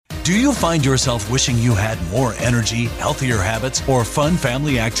Do you find yourself wishing you had more energy, healthier habits, or fun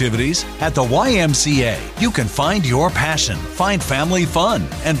family activities? At the YMCA, you can find your passion, find family fun,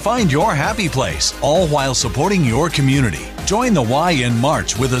 and find your happy place, all while supporting your community. Join the Y in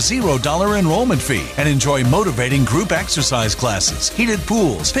March with a $0 enrollment fee and enjoy motivating group exercise classes, heated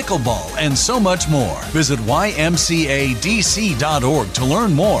pools, pickleball, and so much more. Visit ymcadc.org to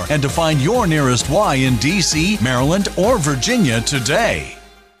learn more and to find your nearest Y in DC, Maryland, or Virginia today.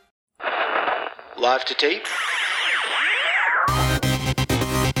 Live to tape.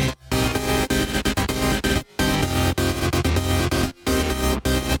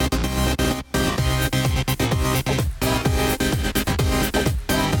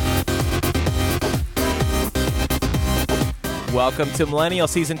 Welcome to Millennial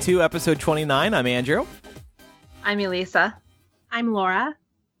Season 2, Episode 29. I'm Andrew. I'm Elisa. I'm Laura.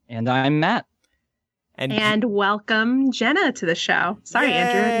 And I'm Matt. And welcome Jenna to the show. Sorry, Yay!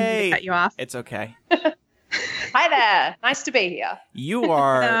 Andrew, I didn't mean to cut you off. It's okay. Hi there. Nice to be here. You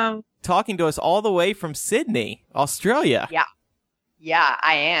are talking to us all the way from Sydney, Australia. Yeah,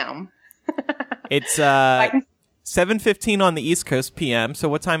 I am. It's 7:15 on the East Coast PM. So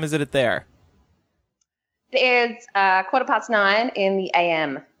what time is it there? It's 9:15 in the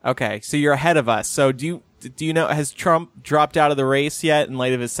AM. Okay, so you're ahead of us. So do you know, has Trump dropped out of the race yet in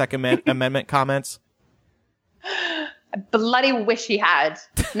light of his Second Amendment comments? I bloody wish he had.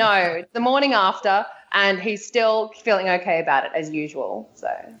 No, it's the morning after, and he's still feeling okay about it as usual. So.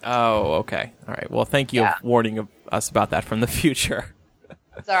 Oh, okay. All right. Well, thank you for warning us about that from the future.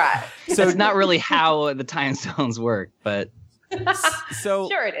 It's all right. So it's not really how the time zones work, but so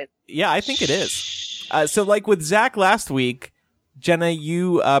sure it is. Yeah, I think it is. So like with Zach last week, Jenna,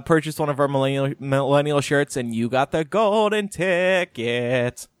 you purchased one of our millennial shirts, and you got the golden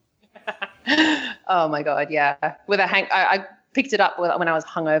ticket. Oh my god, yeah. With a I picked it up when I was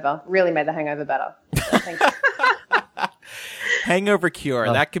hungover. Really made the hangover better. So thank you. Hangover cure.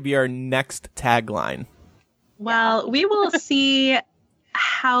 Oh. That could be our next tagline. Well, we will see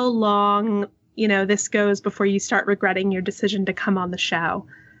how long, this goes before you start regretting your decision to come on the show.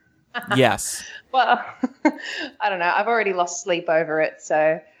 Yes. Well, I don't know. I've already lost sleep over it,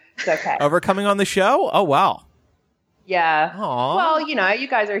 so it's okay. Over coming on the show? Oh, wow. Yeah. Aww. Well, you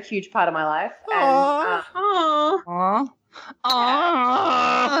guys are a huge part of my life. Aww.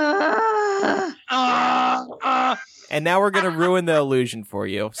 And now we're going to ruin the illusion for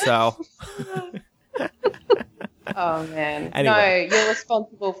you, so... Oh, man. Anyway. No, you're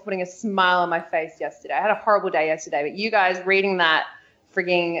responsible for putting a smile on my face yesterday. I had a horrible day yesterday, but you guys reading that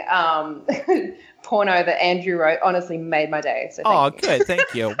frigging porno that Andrew wrote honestly made my day. So thank you. Good.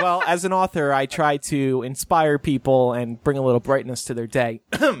 Thank you. Well, as an author, I try to inspire people and bring a little brightness to their day.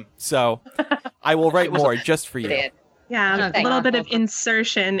 So I will write more just for you. Yeah, a little bit of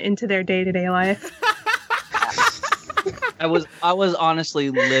insertion into their day-to-day life. I was honestly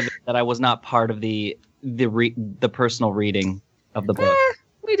livid that I was not part of the personal reading of the book.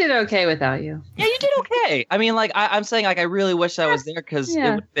 We did okay without you. Yeah, you did okay. I mean, I'm saying, I really wish I was there because it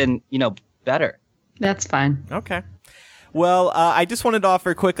would have been, better. That's fine. Okay. Well, I just wanted to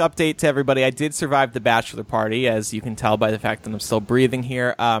offer a quick update to everybody. I did survive the bachelor party, as you can tell by the fact that I'm still breathing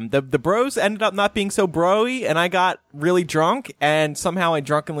here. The bros ended up not being so bro-y, and I got really drunk, and somehow I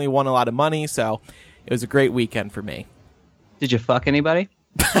drunkenly won a lot of money, so it was a great weekend for me. Did you fuck anybody?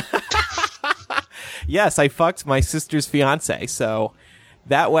 Yes, I fucked my sister's fiance, so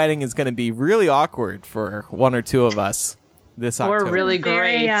that wedding is going to be really awkward for one or two of us this October. We're really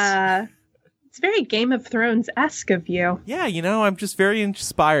great. It's very Game of Thrones-esque of you. Yeah, I'm just very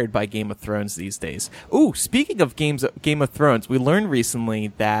inspired by Game of Thrones these days. Ooh, speaking of Game of Thrones, we learned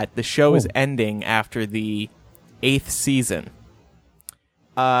recently that the show is ending after the 8th season.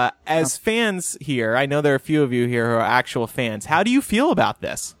 As fans here, I know there are a few of you here who are actual fans. How do you feel about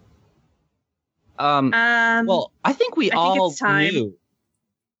this? Well, I think we all knew.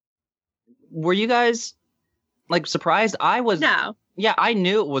 Were you guys surprised? I was. No. Yeah, I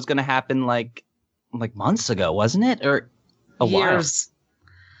knew it was going to happen like months ago, wasn't it? Or years.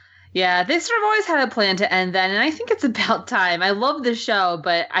 Yeah, they sort of always had a plan to end then, and I think it's about time. I love the show,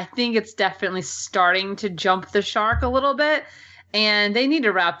 but I think it's definitely starting to jump the shark a little bit, and they need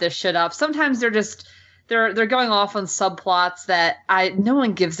to wrap this shit up. Sometimes they're just they're going off on subplots that no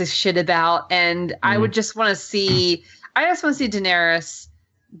one gives a shit about, and I would just want to see. I just want to see Daenerys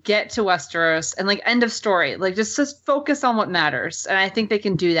get to Westeros and end of story. Just focus on what matters, and I think they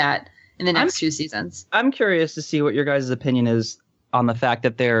can do that in the next 2 seasons. I'm curious to see what your guys' opinion is on the fact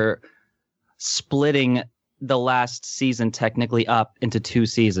that they're splitting the last season technically up into 2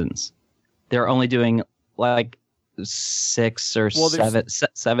 seasons. They're only doing 6 or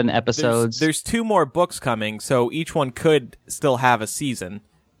 7 episodes. There's 2 more books coming, so each one could still have a season.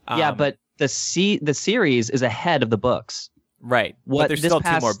 Yeah, but the series is ahead of the books. Right. But there's still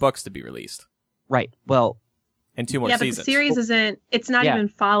 2 more books to be released. Right. Well, and 2 more seasons. But the series it's not even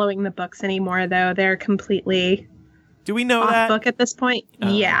following the books anymore, though. They're completely Do we know off that? book at this point.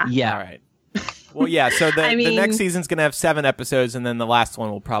 Yeah. Yeah. All right. Well, yeah, so the next season's going to have 7 episodes, and then the last one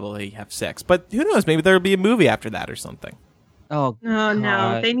will probably have 6. But who knows? Maybe there'll be a movie after that or something. Oh,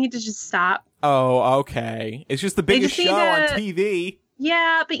 no. They need to just stop. Oh, okay. It's just the biggest show on TV.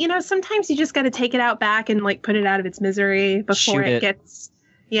 Yeah, but sometimes you just got to take it out back and put it out of its misery before it gets...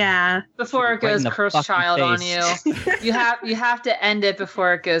 Yeah. Before it goes cursed child on you. You have to end it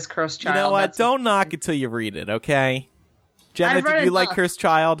before it goes cursed child. You know what? Don't knock it till you read it, okay? Jenna, did you like Cursed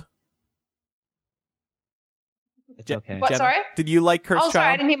Child? It's okay. What, Jenna, sorry? Did you like Cursed Child? Oh,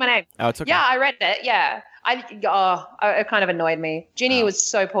 sorry, I didn't hear my name. Oh, it's okay. Yeah, I read it, yeah. It kind of annoyed me. Ginny was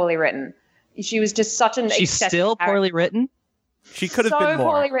so poorly written. She was just such an She's still poorly written? She could have been more. So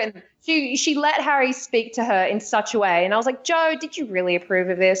poorly written. She let Harry speak to her in such a way, and I was like, Joe, did you really approve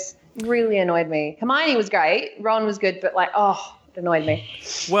of this? It really annoyed me. Hermione was great. Ron was good, but it annoyed me.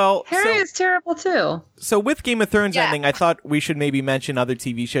 Well, Harry is terrible too. So with Game of Thrones ending, I thought we should maybe mention other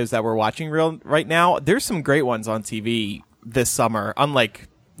TV shows that we're watching right now. There's some great ones on TV this summer, unlike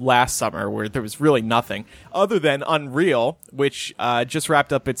last summer where there was really nothing other than Unreal, which just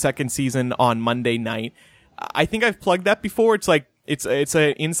wrapped up its 2nd season on Monday night. I think I've plugged that before. It's like it's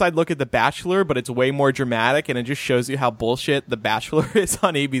an inside look at The Bachelor, but it's way more dramatic, and it just shows you how bullshit The Bachelor is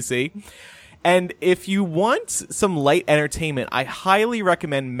on ABC. And if you want some light entertainment, I highly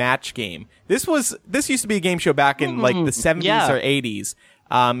recommend Match Game. This used to be a game show back in the 70s or 80s.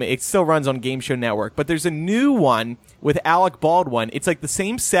 It still runs on Game Show Network, but there's a new one with Alec Baldwin. It's like the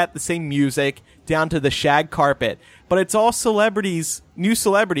same set, the same music, down to the shag carpet, but it's all celebrities, new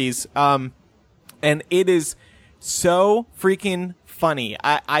celebrities. And it is so freaking funny.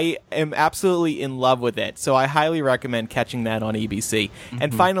 I am absolutely in love with it. So I highly recommend catching that on ABC. Mm-hmm.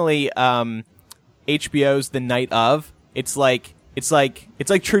 And finally, HBO's The Night Of. It's like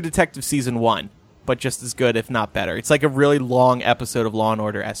True Detective season 1, but just as good, if not better. It's like a really long episode of Law and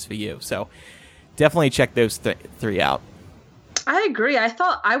Order SVU. So definitely check those 3 out. I agree.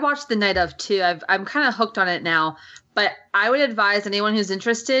 I watched The Night Of too. I'm kind of hooked on it now. But I would advise anyone who's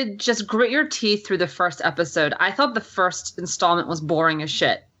interested, just grit your teeth through the first episode. I thought the first installment was boring as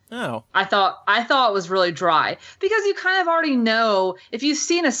shit. Oh. I thought it was really dry. Because you kind of already know, if you've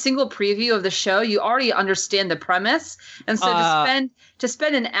seen a single preview of the show, you already understand the premise. And so to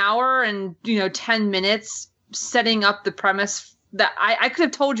spend an hour and 10 minutes setting up the premise, that I could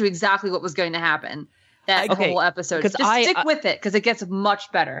have told you exactly what was going to happen. That whole episode. Just stick with it, because it gets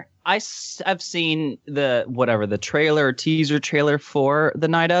much better. I've seen the trailer or teaser trailer for The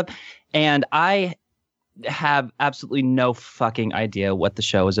Night Of, and have absolutely no fucking idea what the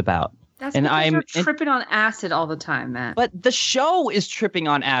show is about. That's because you're tripping on acid all the time, Matt. But the show is tripping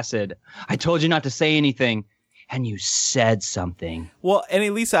on acid. I told you not to say anything, and you said something. Well, and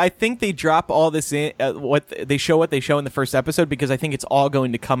Elisa, I think they drop all this in, what they show in the first episode, because I think it's all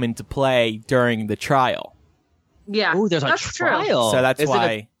going to come into play during the trial. Yeah. Oh, there's a trial. So that's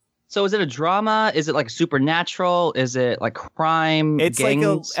why. So is it a drama? Is it like supernatural? Is it like crime? It's gangs?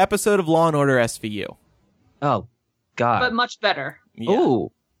 like an episode of Law and Order SVU. Oh, God. But much better. Yeah.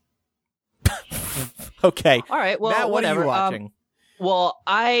 Ooh. Okay. All right. Well, Matt, what whatever. are you watching? Well,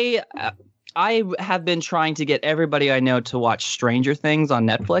 I have been trying to get everybody I know to watch Stranger Things on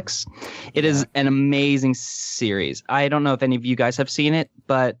Netflix. It is an amazing series. I don't know if any of you guys have seen it,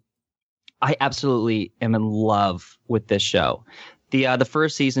 but I absolutely am in love with this show. The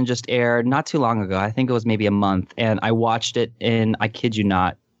first season just aired not too long ago. I think it was maybe a month, and I watched it in, I kid you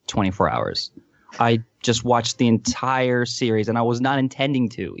not, 24 hours. I just watched the entire series, and I was not intending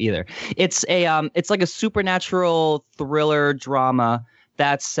to either. It's like a supernatural thriller drama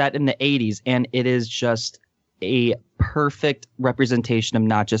that's set in the 80s, and it is just a perfect representation of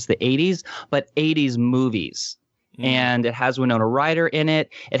not just the 80s, but 80s movies. And it has Winona Ryder in it.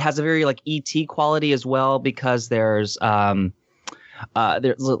 It has a very like E.T. quality as well, because there's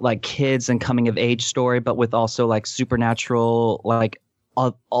like kids and coming of age story, but with also like supernatural, like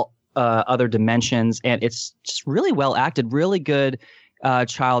other dimensions. And it's just really well acted, really good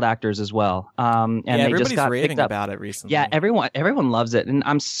child actors as well. And they everybody's just got raving picked up about it recently. Yeah, everyone loves it, and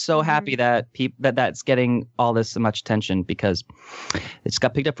I'm so happy that that's getting all this much attention, because it's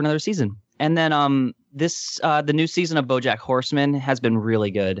got picked up for another season. And then the new season of BoJack Horseman has been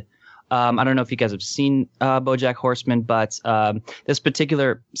really good. I don't know if you guys have seen BoJack Horseman, but this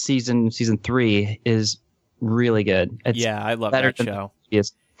particular season 3, is really good. I love that show.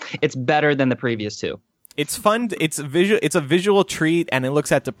 It's better than the previous two. It's fun. It's a visual treat, and it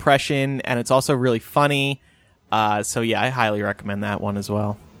looks at depression, and it's also really funny. So yeah, I highly recommend that one as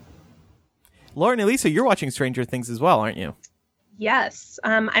well. Laura and Elisa, you're watching Stranger Things as well, aren't you? Yes.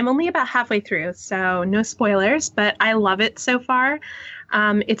 I'm only about halfway through, so no spoilers, but I love it so far.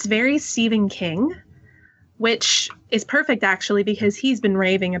 It's very Stephen King, which is perfect, actually, because he's been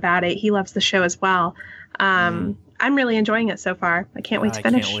raving about it. He loves the show as well. I'm really enjoying it so far. I can't wait to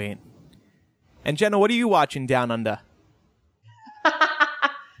finish. I can't wait. And Jenna, what are you watching down under?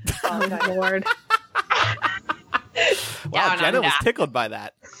 Oh, my Lord. Wow, Jenna was tickled by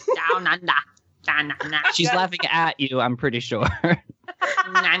that. Down under. She's laughing at you, I'm pretty sure.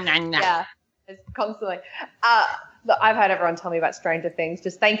 Yeah, it's constantly. Look, I've had everyone tell me about Stranger Things.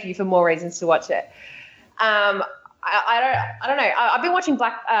 Just thank you for more reasons to watch it. I don't know. I've been watching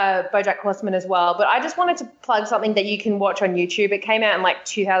BoJack Horseman as well, but I just wanted to plug something that you can watch on YouTube. It came out in like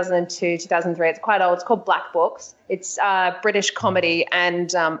 2002, 2003. It's quite old. It's called Black Books. It's British comedy,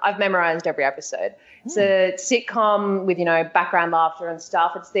 and I've memorized every episode. It's a sitcom with, background laughter and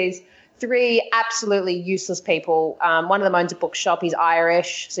stuff. It's these 3 absolutely useless people. One of them owns a bookshop. He's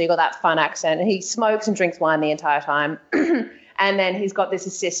Irish, so you got that fun accent. And he smokes and drinks wine the entire time. And then he's got this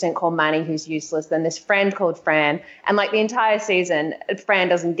assistant called Manny who's useless, then this friend called Fran. And like the entire season, Fran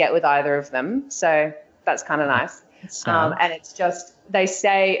doesn't get with either of them. So that's kind of nice. And it's just, they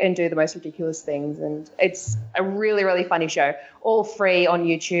say and do the most ridiculous things. And it's a really, really funny show. All free on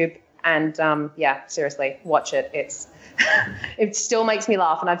YouTube. And seriously, watch it. It still makes me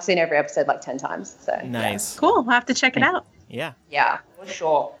laugh. And I've seen every episode like 10 times. So nice. Yeah. Cool. I'll have to check it out. Yeah. Yeah, for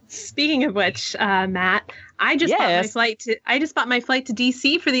sure. Speaking of which, Matt, I just bought my flight to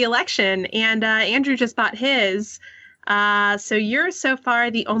DC for the election, and Andrew just bought his. So you're so far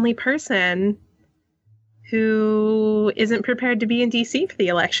the only person who isn't prepared to be in DC for the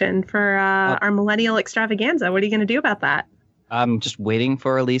election for our millennial extravaganza. What are you going to do about that? I'm just waiting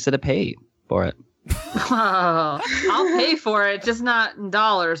for Elisa to pay for it. Oh, I'll pay for it, just not in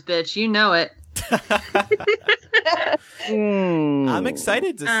dollars, bitch. You know it. I'm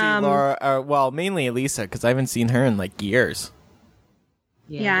excited to see Laura, mainly Elisa, because I haven't seen her in like years.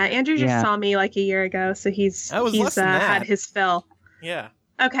 Yeah, Andrew just saw me like a year ago, so he's had his fill. Yeah.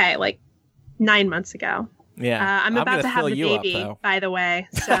 Okay, like 9 months ago. Yeah. I'm about to have the baby, by the way.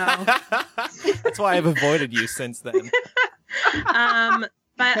 So that's why I've avoided you since then.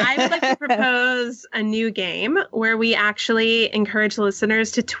 But I would like to propose a new game where we actually encourage listeners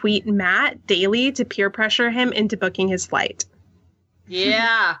to tweet Matt daily to peer pressure him into booking his flight.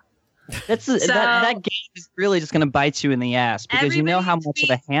 Yeah. That game is really just going to bite you in the ass because you know how much of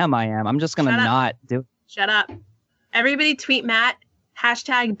a ham I am. I'm just going to not do it. Shut up. Everybody tweet Matt,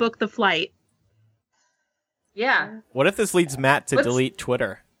 #book the flight. Yeah. What if this leads Matt to delete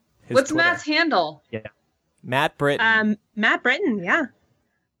Twitter? What's Twitter? Matt's handle? Yeah. Matt Britton. Matt Britton, yeah.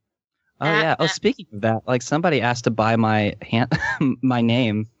 Oh, yeah. Oh, speaking of that, like somebody asked to buy my my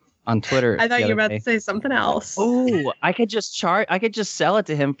name on Twitter. I thought you were about to say something else. Oh, I could just sell it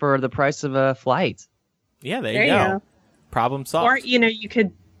to him for the price of a flight. Yeah, there you go. Problem solved. Or, you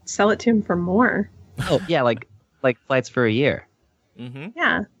could sell it to him for more. Oh, yeah, like flights for a year. Mm-hmm.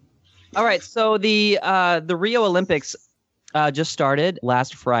 Yeah. All right, so the Rio Olympics just started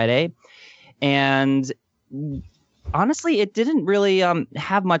last Friday, and honestly, it didn't really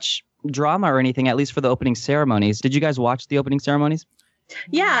have much drama or anything, at least for the opening ceremonies. Did you guys watch the opening ceremonies?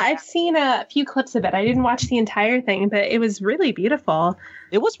 Yeah, I've seen a few clips of it. I didn't watch the entire thing, but it was really beautiful.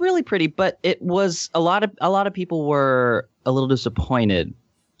 It was really pretty, but it was a lot of people were a little disappointed,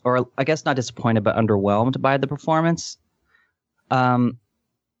 or I guess not disappointed, but underwhelmed by the performance.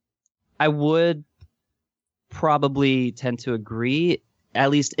 I would probably tend to agree, at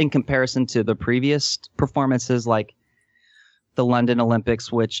least in comparison to the previous performances, like the London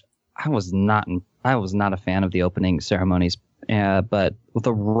Olympics, which I was not a fan of the opening ceremonies. But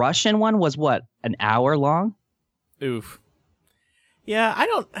the Russian one was an hour long? Oof. Yeah,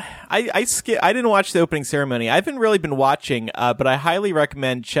 I didn't watch the opening ceremony. I haven't really been watching, but I highly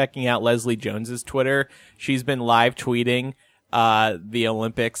recommend checking out Leslie Jones's Twitter. She's been live tweeting the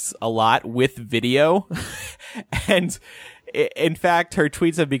Olympics a lot with video. And in fact, her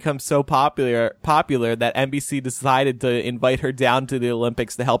tweets have become so popular that NBC decided to invite her down to the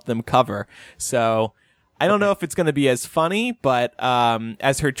Olympics to help them cover. So I don't know if it's going to be as funny, but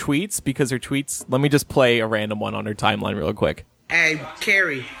as her tweets, because her tweets, let me just play a random one on her timeline real quick. Hey,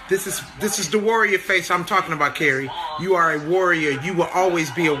 Carrie, this is the warrior face I'm talking about, Carrie. You are a warrior. You will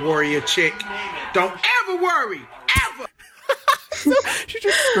always be a warrior chick. Don't ever worry. Ever. She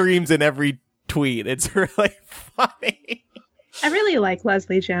just screams in every tweet. It's really funny. I really like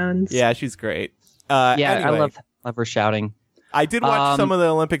Leslie Jones. Yeah, she's great. Anyway. Anyway, I love her shouting. I did watch some of the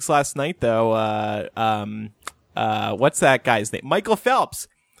Olympics last night, though. What's that guy's name? Michael Phelps.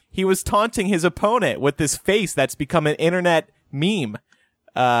 He was taunting his opponent with this face that's become an internet meme,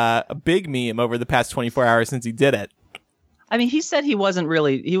 a big meme over the past 24 hours since he did it. I mean, he said he was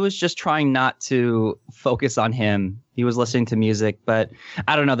just trying not to focus on him. He was listening to music, but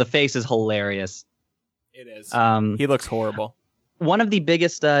I don't know. The face is hilarious. It is. He looks horrible. One of the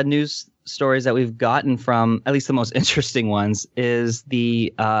biggest news stories that we've gotten from, at least the most interesting ones, is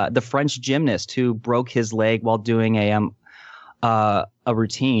the French gymnast who broke his leg while doing a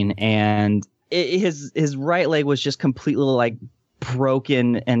routine, and his right leg was just completely like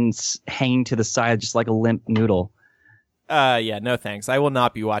broken and hanging to the side, just like a limp noodle. Yeah, no thanks. I will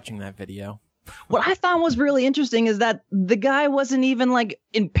not be watching that video. What I found was really interesting is that the guy wasn't even like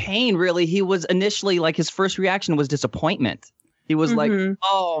in pain, really. He was initially like, his first reaction was disappointment. He was like,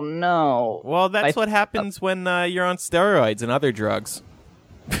 oh no. Well, that's what happens when you're on steroids and other drugs.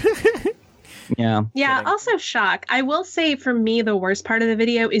 Yeah. Yeah, Kidding. also shock. I will say for me, the worst part of the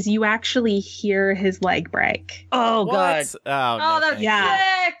video is you actually hear his leg break. Oh, What? God. Oh, no, that's thank Yeah.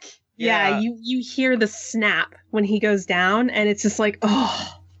 sick. Yeah, you hear the snap when he goes down, and it's just like,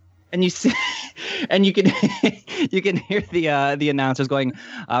 oh. And you see, and you can hear the announcers going,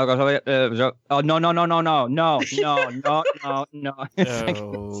 oh no. It's like,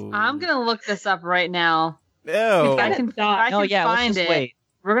 you. I'm gonna look this up right now. No. If I can, if I no, can yeah, let's find just it. wait.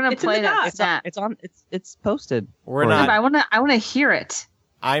 We're gonna It's in play the that doc. snap. It's posted. We're Or- not. But I wanna hear it.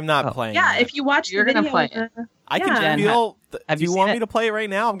 I'm not Oh. playing. Yeah, that. if you watch You're the gonna video, play it. I Yeah. can feel. have Do you you seen want it? me to play it right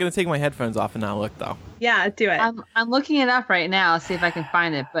now? I'm going to take my headphones off and not look, though. yeah, do it. I'm looking it up right now, see if I can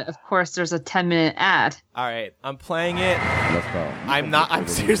find it. But of course, there's a 10-minute ad. All right, I'm playing it. I'm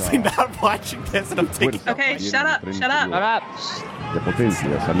seriously not watching this, and I'm taking. Okay, shut up. Shut up. De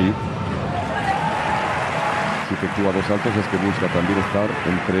potencia, salir. Si efectúa dos saltos es que busca también estar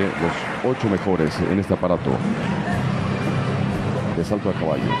entre los 8 mejores en este aparato de salto a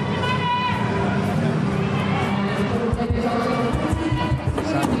caballo.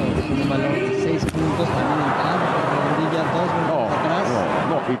 Un valor de 6 puntos también entrando por la rodilla, 2 vueltas atrás.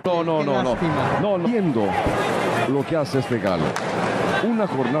 No, entiendo lo que hace este galo. Una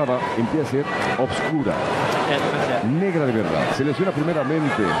jornada empieza a ser oscura, negra de verdad. Selecciona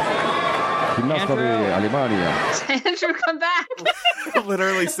primeramente gimnasta de Alemania. Andrew, come back. I'm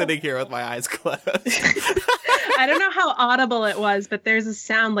literally sitting here with my eyes closed. I don't know how audible it was, but there's a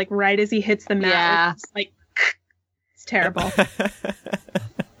sound like right as he hits the mat. Yeah. It's like, it's terrible.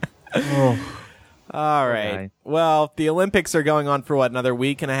 All right. Okay. Well, the Olympics are going on for what, another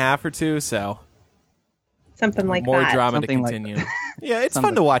week and a half or two, so Something like more that. drama to Something like continue. Yeah, it's fun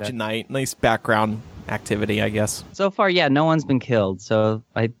Something to like watch that. at night. Nice background activity, I guess. So far, yeah, no one's been killed. So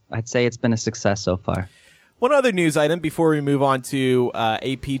I'd say it's been a success so far. One other news item before we move on to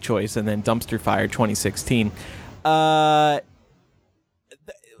AP Choice and then Dumpster Fire 2016.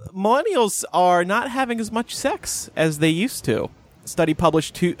 Millennials are not having as much sex as they used to. A study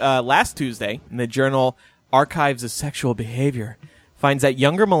published last Tuesday in the journal Archives of Sexual Behavior finds that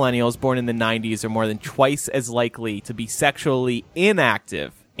younger millennials born in the 90s are more than twice as likely to be sexually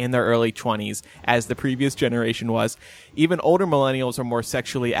inactive in their early 20s as the previous generation was. Even older millennials are more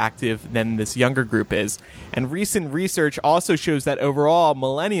sexually active than this younger group is. And recent research also shows that overall,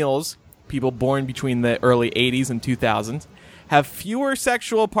 millennials, people born between the early 80s and 2000s, have fewer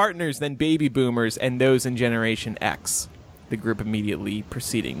sexual partners than baby boomers and those in Generation X, the group immediately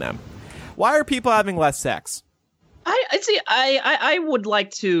preceding them. Why are people having less sex? I would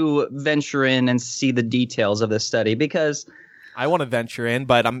like to venture in and see the details of this study because, I want to venture in,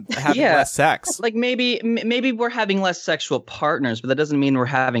 but I'm having Yeah. less sex. like, maybe we're having less sexual partners, but that doesn't mean we're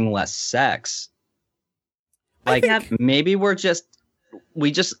having less sex. Like, maybe we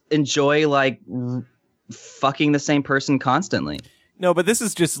just enjoy like fucking the same person constantly. No, but this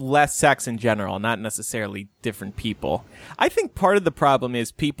is just less sex in general, not necessarily different people. I think part of the problem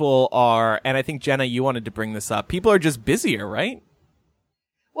is people are, and I think, Jenna, you wanted to bring this up, people are just busier, right?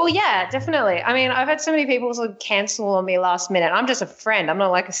 Well, yeah, definitely. I mean, I've had so many people sort of cancel on me last minute. I'm just a friend. I'm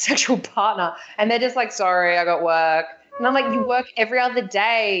not like a sexual partner. And they're just like, sorry, I got work. And I'm like, you work every other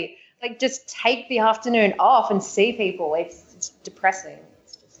day. Like, just take the afternoon off and see people. It's depressing.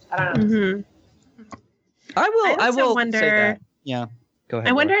 It's just, I don't know. Mhm. I also will wonder- say that. Yeah, go ahead.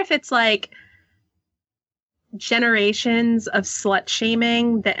 I wonder Laura. if it's like generations of slut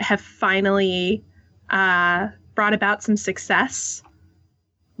shaming that have finally brought about some success.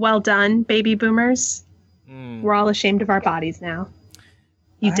 Well done, baby boomers. We're all ashamed of our bodies now.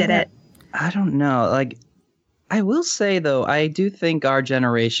 You did it. I don't know. Like, I will say, though, I do think our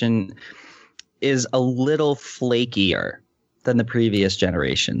generation is a little flakier than the previous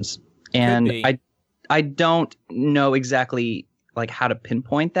generations. And I don't know exactly like how to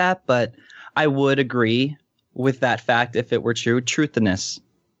pinpoint that, but I would agree with that fact if it were true. Truthiness.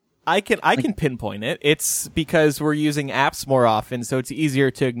 I can pinpoint it. It's because we're using apps more often, so it's easier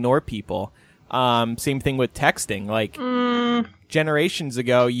to ignore people. Same thing with texting. Like generations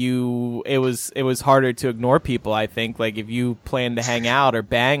ago, it was harder to ignore people. I think like if you planned to hang out or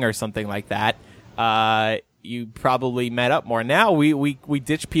bang or something like that, you probably met up more. Now we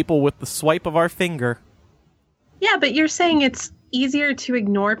ditch people with the swipe of our finger. Yeah, but you're saying it's easier to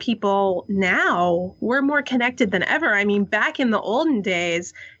ignore people now. We're more connected than ever. I mean, back in the olden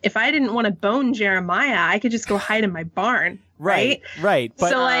days, if I didn't want to bone Jeremiah, I could just go hide in my barn. Right. But,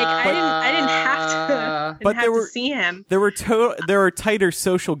 so like, I didn't have to see him. There were tighter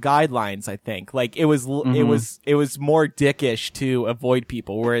social guidelines. I think like it was more dickish to avoid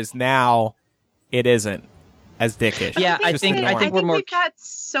people, whereas now it isn't as dickish. Yeah, I think we're more. We've got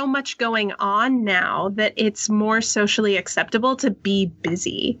so much going on now that it's more socially acceptable to be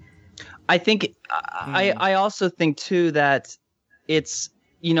busy. I think I also think too that it's,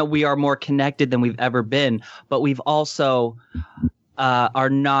 you know, we are more connected than we've ever been, but we've also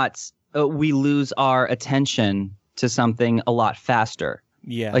we lose our attention to something a lot faster.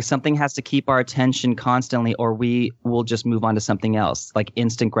 Yeah. Like something has to keep our attention constantly or we will just move on to something else, like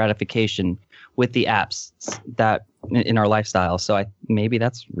instant gratification with the apps that in our lifestyle. So maybe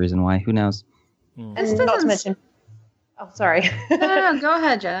that's the reason why. Who knows? Not to mention. Oh, sorry. No, go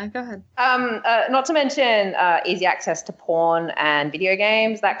ahead, Jenna. Go ahead. Not to mention easy access to porn and video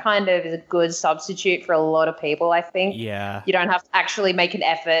games. That kind of is a good substitute for a lot of people, I think. Yeah. You don't have to actually make an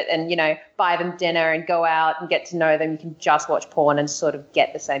effort and, you know, buy them dinner and go out and get to know them. You can just watch porn and sort of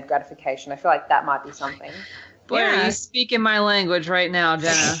get the same gratification. I feel like that might be something. Boy, are you speaking my language right now,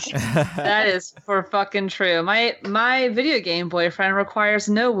 Jenna. That is for fucking true. My video game boyfriend requires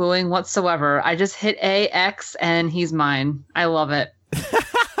no wooing whatsoever. I just hit AX and he's mine. I love it.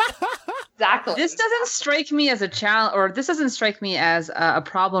 Exactly. This doesn't strike me as a challenge, or this doesn't strike me as a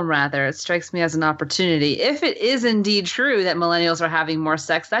problem, rather. It strikes me as an opportunity. If it is indeed true that millennials are having more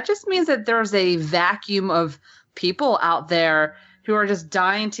sex, that just means that there's a vacuum of people out there who are just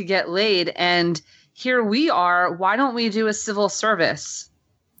dying to get laid, and here we are. Why don't we do a civil service?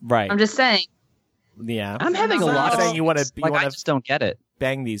 Right. I'm just saying. Yeah. I'm having a lot of saying you want to. I just don't get it.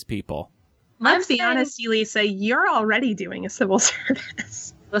 Bang these people. Let's be honest, Elisa. You're already doing a civil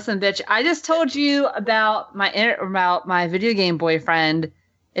service. Listen, bitch. I just told you about my video game boyfriend.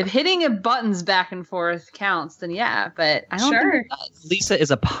 If hitting a buttons back and forth counts, then yeah. But I don't think it does. Lisa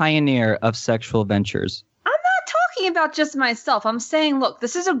is a pioneer of sexual ventures. Talking about just myself. I'm saying, look,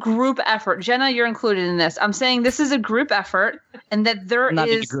 this is a group effort. Jenna, you're included in this. I'm saying this is a group effort, and that there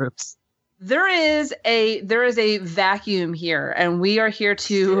is a vacuum here, and we are here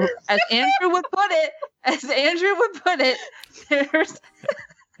to, as Andrew would put it,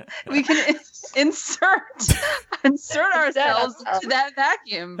 we can insert ourselves to that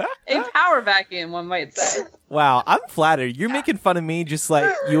vacuum, a power vacuum, one might say. Wow, I'm flattered. You're making fun of me just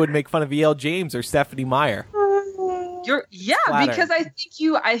like you would make fun of E.L. James or Stephanie Meyer. Because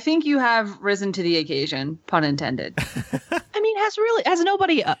I think you have risen to the occasion, pun intended. I mean, has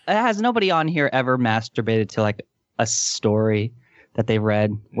nobody on here ever masturbated to like a story that they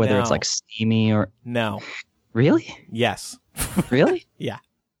read, whether it's like steamy or no? Really? Yes. Really? Yeah.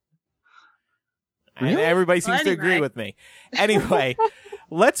 Really? And everybody seems to agree with me. Anyway,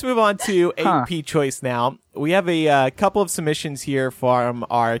 let's move on to AP Choice now. We have a couple of submissions here from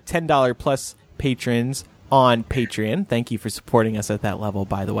our $10 plus patrons on Patreon. Thank you for supporting us at that level,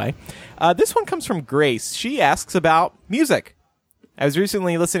 by the way. This one comes from Grace. She asks about music. I was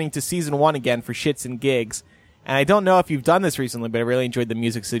recently listening to season 1 again for shits and gigs, and I don't know if you've done this recently, but I really enjoyed the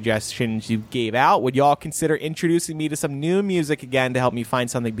music suggestions you gave out. Would y'all consider introducing me to some new music again to help me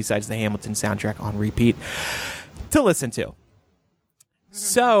find something besides the Hamilton soundtrack on repeat to listen to?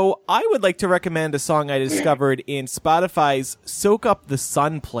 So, I would like to recommend a song I discovered in Spotify's Soak Up the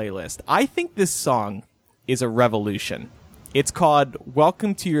Sun playlist. I think this song is a revolution. It's called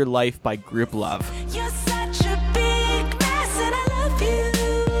Welcome to Your Life by Group Love. You're such a big mess and I love you.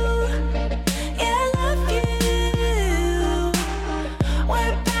 Yeah, I love you.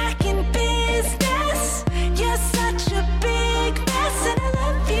 We're back in business. You're such a big mess and I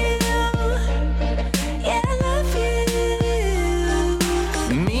love you. Yeah, I love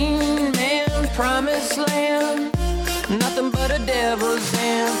you. Mean man, promised land. Nothing but a devil's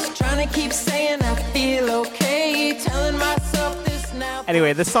dance. Trying to keep saying I feel okay. Telling myself this now.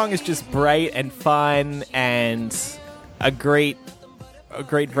 Anyway, this song is just bright and fun, and a great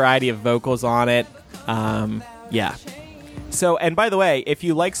variety of vocals on it. Yeah. So, and by the way, if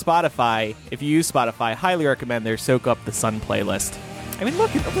you like Spotify, if you use Spotify, highly recommend their Soak Up the Sun playlist. I mean,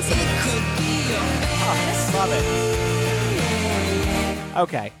 listen to this. Oh, love it.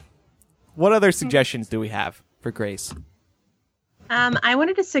 Okay. What other suggestions do we have for Grace? I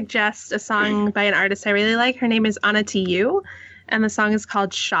wanted to suggest a song by an artist I really like. Her name is Anna Tijoux, and the song is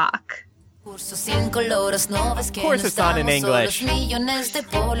called Shock. Of course it's not in English. Yes,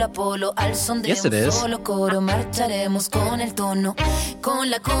 it is. Marcharemos con el tono, con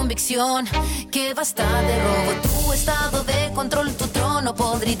la convicción que basta de robo. Tu estado de control, tu trono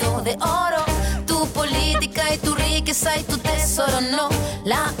podrido de oro, tu política y tu riqueza y tu tesoro. No,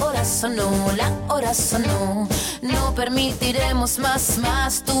 la hora sonó, no permitiremos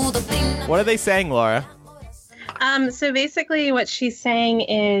más tu doctrina. What are they saying, Laura? So basically what she's saying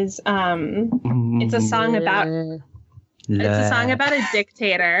is it's a song about a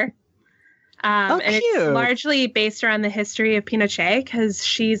dictator. And it's largely based around the history of Pinochet because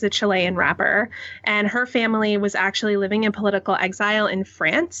she's a Chilean rapper. And her family was actually living in political exile in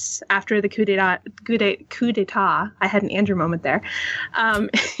France after the coup d'etat. I had an Andrew moment there.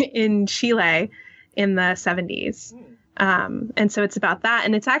 In Chile in the 70s. And so it's about that.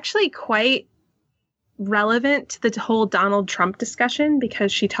 And it's actually quite relevant to the whole Donald Trump discussion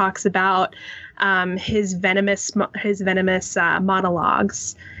because she talks about his venomous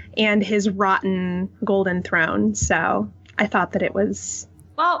monologues and his rotten golden throne. So I thought that it was...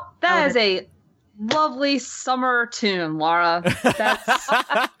 Well, that is a lovely summer tune, Laura.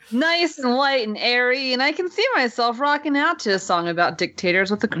 That's nice and light and airy, and I can see myself rocking out to a song about dictators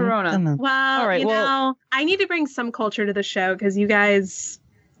with the corona. Well, right, know, I need to bring some culture to the show because you guys,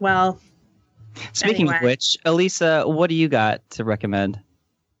 well... Speaking of which, Elisa, what do you got to recommend?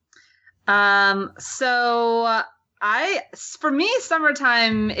 So for me,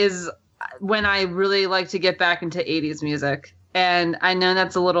 summertime is when I really like to get back into 80s music. And I know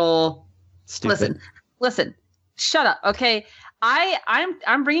that's a little stupid. Listen, shut up. Okay.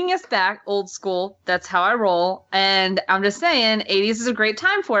 I'm bringing us back old school. That's how I roll. And I'm just saying 80s is a great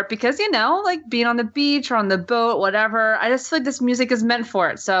time for it because, you know, like being on the beach or on the boat, whatever. I just feel like this music is meant for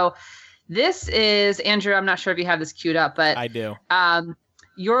it. So this is, Andrew, I'm not sure if you have this queued up, but I do.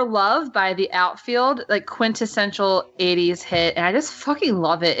 Your Love by The Outfield, like quintessential 80s hit. And I just fucking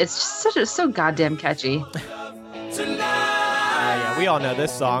love it. It's just so goddamn catchy. Yeah, we all know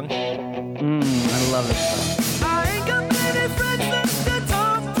this song. I love this song.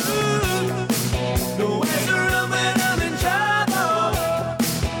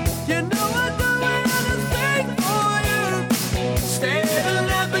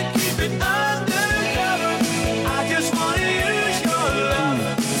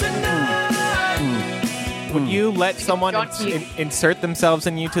 Would you let someone insert themselves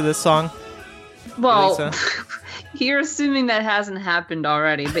in you to this song? Well, Elisa? you're assuming that hasn't happened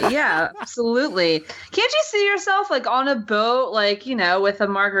already, but yeah, absolutely. Can't you see yourself like on a boat, like, you know, with a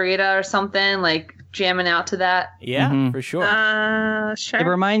margarita or something, like jamming out to that? Yeah, for sure. Sure. It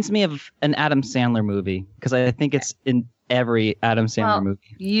reminds me of an Adam Sandler movie because I think it's in every Adam Sandler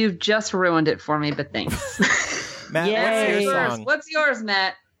movie. You've just ruined it for me, but thanks. Matt, what's your song? What's yours,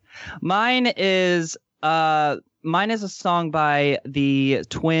 Matt? Mine is a song by the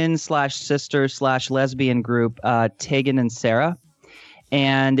twin/sister/lesbian group Tegan and Sarah,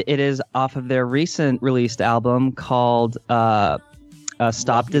 and it is off of their recent released album called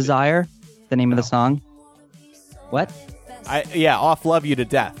Stop Desire, the name of the song. What? Off Love You to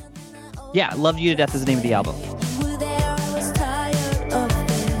Death. Yeah, Love You to Death is the name of the album.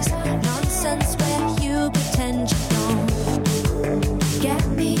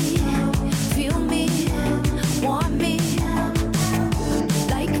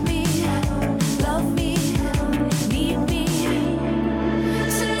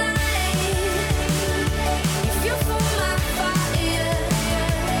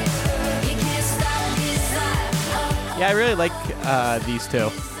 Yeah, I really like these two.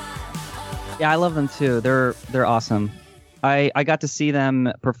 Yeah, I love them too. They're awesome. I got to see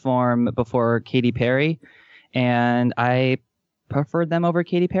them perform before Katy Perry, and I preferred them over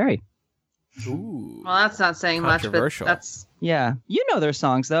Katy Perry. Ooh. Well, that's not saying much, but that's... Yeah. You know their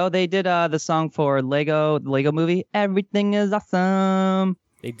songs, though. They did the song for the Lego movie, Everything is Awesome.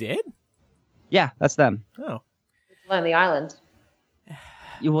 They did? Yeah, that's them. Oh. Lonely Island.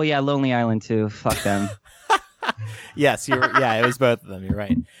 Well, yeah, Lonely Island, too. Fuck them. Yes, it was both of them. You're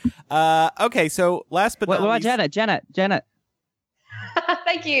right. Okay, so last but not least... Janet?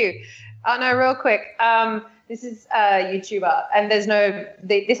 Thank you. Oh, no, real quick. This is a YouTuber, and this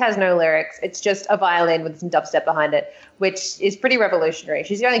has no lyrics. It's just a violin with some dubstep behind it, which is pretty revolutionary.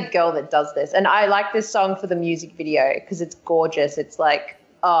 She's the only girl that does this, and I like this song for the music video because it's gorgeous. It's like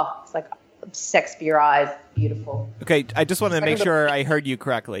sex for your eyes, beautiful. Okay, I just wanted to make sure I heard you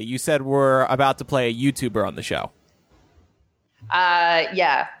correctly. You said we're about to play a YouTuber on the show.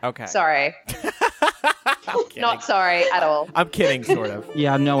 Yeah. Okay. Sorry. Not sorry at all. I'm kidding, sort of.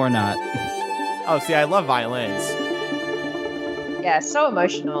 Yeah, no, we're not. Oh, see, I love violins. Yeah, so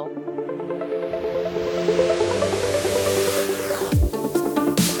emotional.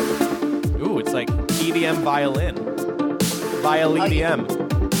 Ooh, it's like EDM violin. Viol-EDM.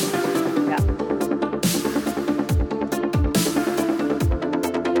 Yeah.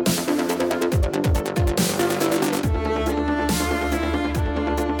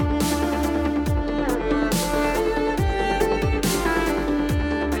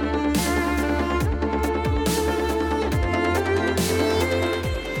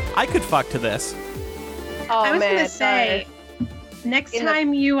 I could fuck to this. Oh, I was man, going to say, next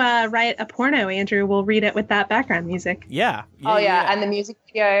time you write a porno, Andrew, we'll read it with that background music. Yeah. And the music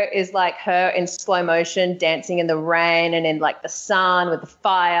video is like her in slow motion dancing in the rain and in like the sun with the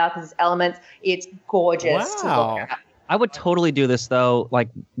fire because it's elements. It's gorgeous to look at. I would totally do this though, like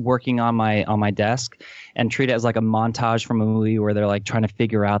working on my desk, and treat it as like a montage from a movie where they're like trying to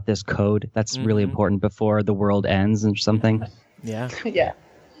figure out this code that's really important before the world ends or something. Yeah. Yeah.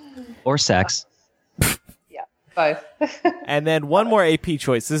 Or sex. Yeah, both. And then one more AP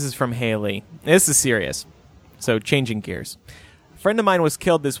choice. This is from Haley. This is serious. So changing gears. A friend of mine was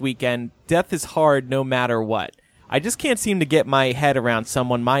killed this weekend. Death is hard no matter what. I just can't seem to get my head around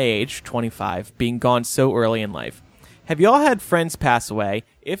someone my age, 25, being gone so early in life. Have you all had friends pass away?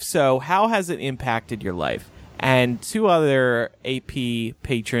 If so, how has it impacted your life? And two other AP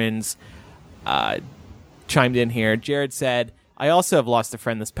patrons chimed in here. Jared said, I also have lost a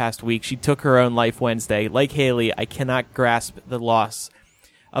friend this past week. She took her own life Wednesday. Like Haley, I cannot grasp the loss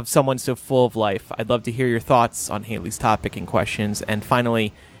of someone so full of life. I'd love to hear your thoughts on Haley's topic and questions. And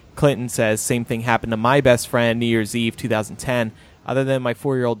finally, Clinton says, same thing happened to my best friend New Year's Eve 2010. Other than my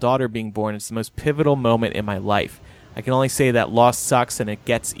 4-year-old daughter being born, it's the most pivotal moment in my life. I can only say that loss sucks and it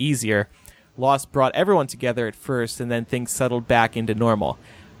gets easier. Loss brought everyone together at first, and then things settled back into normal.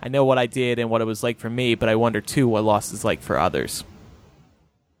 I know what I did and what it was like for me, but I wonder, too, what loss is like for others.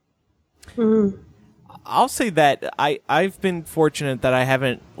 I'll say that I've been fortunate that I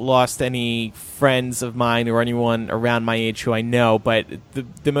haven't lost any friends of mine or anyone around my age who I know, but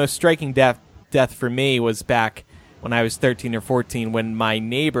the most striking death for me was back when I was 13 or 14 when my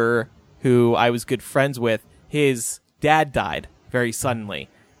neighbor, who I was good friends with, his dad died very suddenly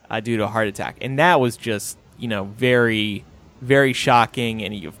due to a heart attack. And that was just, very, very shocking.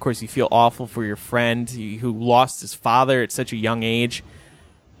 And of course, you feel awful for your friend who lost his father at such a young age.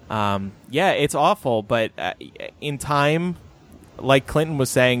 It's awful. But in time, like Clinton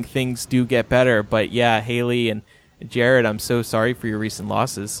was saying, things do get better. But yeah, Haley and Jared, I'm so sorry for your recent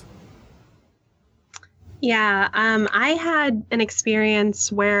losses. Yeah, I had an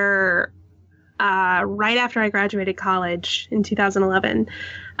experience where right after I graduated college in 2011,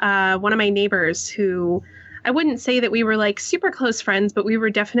 one of my neighbors who, I wouldn't say that we were like super close friends, but we were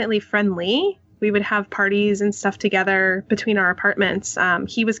definitely friendly. We would have parties and stuff together between our apartments.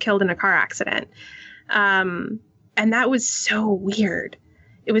 He was killed in a car accident. And that was so weird.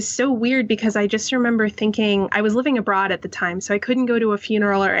 It was so weird because I just remember thinking, I was living abroad at the time, so I couldn't go to a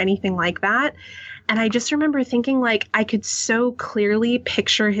funeral or anything like that. And I just remember thinking, like, I could so clearly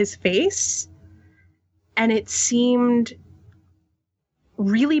picture his face. And it seemed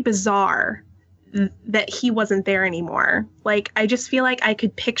really bizarre that he wasn't there anymore. Like, I just feel like I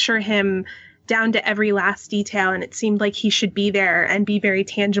could picture him down to every last detail, and it seemed like he should be there and be very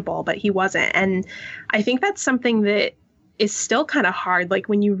tangible, but he wasn't. And I think that's something that is still kind of hard, like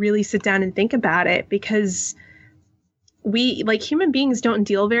when you really sit down and think about it, because we, like, human beings don't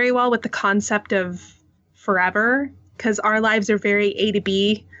deal very well with the concept of forever, because our lives are very A to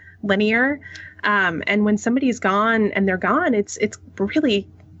B linear. And when somebody's gone and they're gone, it's really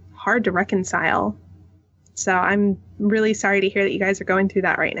hard to reconcile. So I'm really sorry to hear that you guys are going through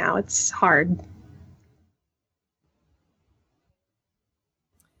that right now. It's hard.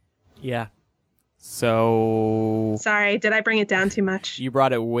 Yeah. So... Sorry, did I bring it down too much? You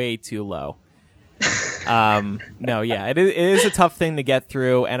brought it way too low. No, yeah, it is a tough thing to get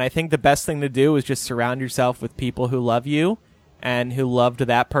through, and I think the best thing to do is just surround yourself with people who love you and who loved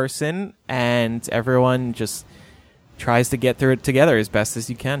that person, and everyone just tries to get through it together as best as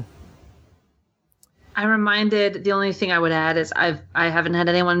you can. I'm reminded, the only thing I would add is I haven't had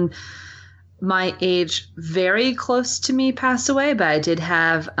anyone my age very close to me pass away, but I did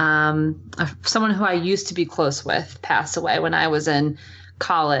have someone who I used to be close with pass away when I was in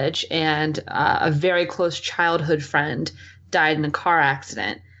college, and a very close childhood friend died in a car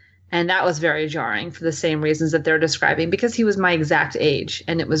accident. And that was very jarring for the same reasons that they're describing, because he was my exact age.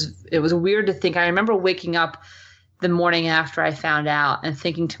 And it was weird to think. I remember waking up the morning after I found out and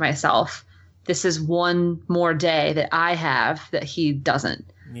thinking to myself, this is one more day that I have that he doesn't.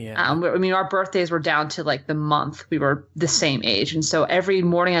 Yeah. I mean, our birthdays were down to like the month. We were the same age. And so every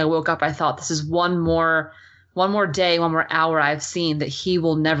morning I woke up, I thought, this is one more day, one more hour I've seen that he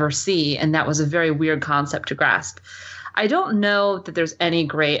will never see. And that was a very weird concept to grasp. I don't know that there's any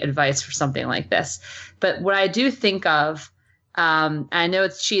great advice for something like this, but what I do think of, I know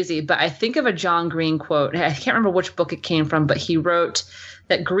it's cheesy, but I think of a John Green quote. I can't remember which book it came from, but he wrote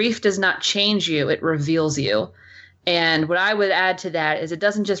that grief does not change you, it reveals you. And what I would add to that is it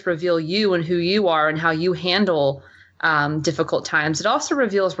doesn't just reveal you and who you are and how you handle difficult times. It also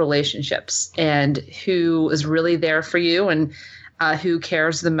reveals relationships and who is really there for you and who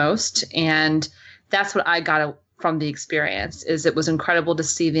cares the most. And that's what I got from the experience. Is it was incredible to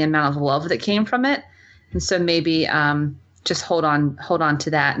see the amount of love that came from it. And so maybe just hold on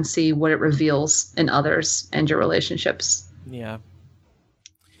to that and see what it reveals in others and your relationships. Yeah.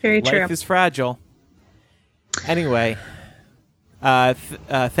 Very true. Life is fragile. Anyway,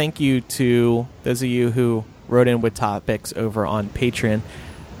 thank you to those of you who wrote in with topics over on Patreon.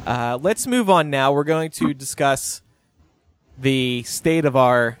 Let's move on now. We're going to discuss the state of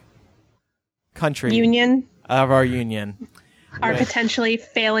our country. Union. Of our union. Our potentially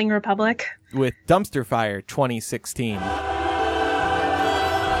failing republic. With Dumpster Fire 2016.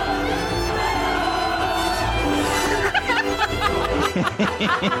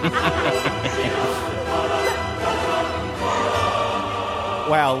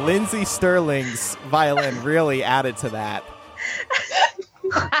 Wow, Lindsey Sterling's violin really added to that.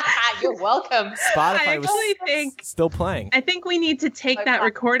 You're welcome. Spotify was still playing. I think we need to take that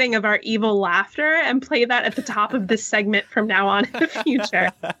recording of our evil laughter and play that at the top of this segment from now on in the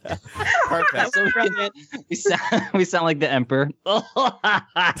future. Perfect. So we sound like the Emperor.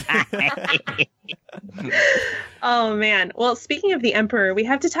 Oh, man. Well, speaking of the Emperor, we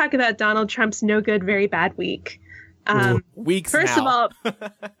have to talk about Donald Trump's no good, very bad week. Weeks First now. of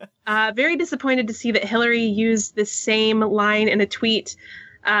all, very disappointed to see that Hillary used the same line in a tweet.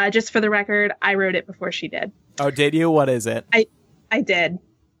 Just for the record, I wrote it before she did. Oh, did you? What is it? I did.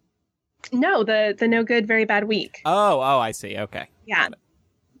 No, the no good, very bad week. Oh, I see. Okay. Yeah.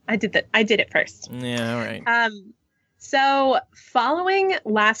 I did it first. Yeah, all right. So following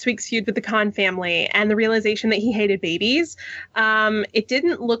last week's feud with the Khan family and the realization that he hated babies, it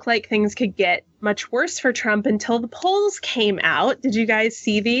didn't look like things could get much worse for Trump until the polls came out. Did you guys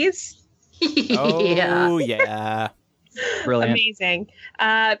see these? Oh, yeah. Brilliant. Amazing.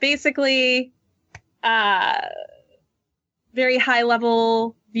 Basically, very high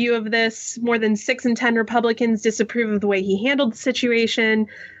level view of this. More than 6 in 10 Republicans disapprove of the way he handled the situation.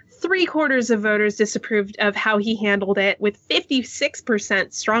 3/4 of voters disapproved of how he handled it, with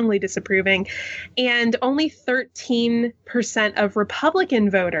 56% strongly disapproving, and only 13% of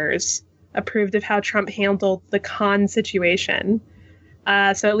Republican voters approved of how Trump handled the Khan situation.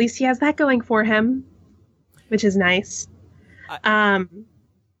 So at least he has that going for him, which is nice. I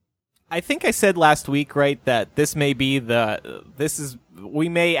think I said last week, right, that this may be we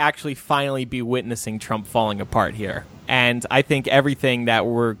may actually finally be witnessing Trump falling apart here. And I think everything that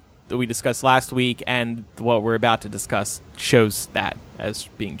we discussed last week and what we're about to discuss shows that as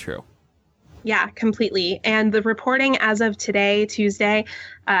being true. Yeah, completely. And the reporting as of today, Tuesday,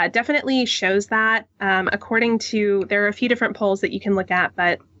 definitely shows that. According to, there are a few different polls that you can look at,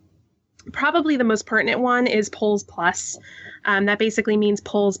 but probably the most pertinent one is Polls Plus. That basically means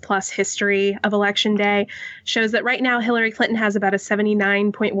polls plus history of Election Day. Shows that right now Hillary Clinton has about a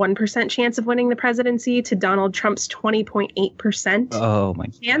 79.1% chance of winning the presidency to Donald Trump's 20.8%. Oh my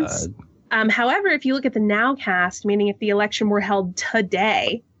chance. God. However, if you look at the nowcast, meaning if the election were held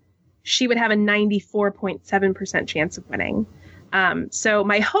today, she would have a 94.7% chance of winning. So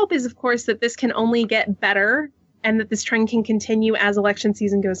my hope is, of course, that this can only get better and that this trend can continue as election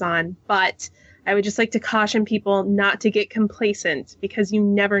season goes on. But I would just like to caution people not to get complacent, because you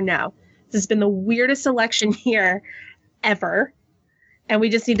never know. This has been the weirdest election year ever, and we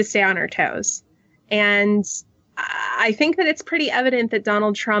just need to stay on our toes. And I think that it's pretty evident that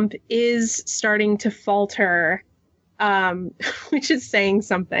Donald Trump is starting to falter, which is saying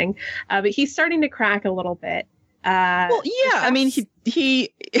something. But he's starting to crack a little bit. Well, yeah. I mean,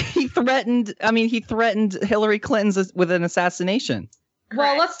 he threatened. I mean, he threatened Hillary Clinton with an assassination.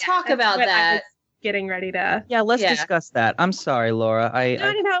 Well, let's talk about what I that. was getting ready to. Yeah, let's discuss that. I'm sorry, Laura. I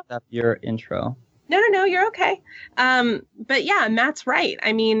fucked up your intro. No, you're okay. But yeah, Matt's right.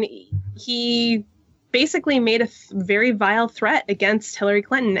 I mean, he basically made a very vile threat against Hillary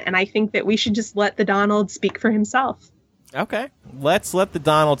Clinton, and I think that we should just let the Donald speak for himself. Okay, let's let the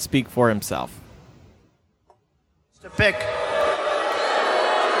Donald speak for himself. To pick.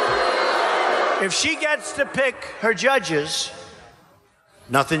 If she gets to pick her judges,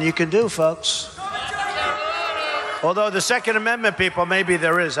 nothing you can do, folks. Although the Second Amendment people, maybe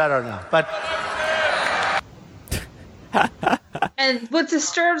there is, I don't know. But And what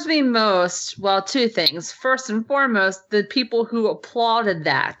disturbs me most, well, two things. First and foremost, the people who applauded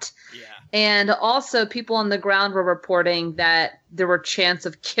that. Yeah. And also people on the ground were reporting that there were chants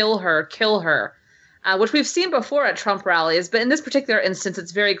of kill her, which we've seen before at Trump rallies. But in this particular instance,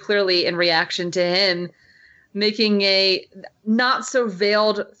 it's very clearly in reaction to him making a not so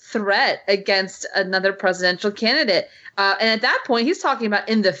veiled threat against another presidential candidate. And at that point, he's talking about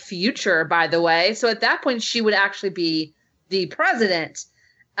in the future, by the way. So at that point, she would actually be the president.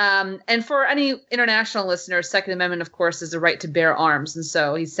 And for any international listeners, Second Amendment, of course, is the right to bear arms. And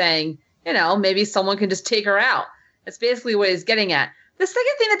so he's saying, you know, maybe someone can just take her out. That's basically what he's getting at. The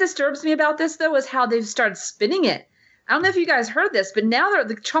second thing that disturbs me about this, though, is how they've started spinning it. I don't know if you guys heard this, but now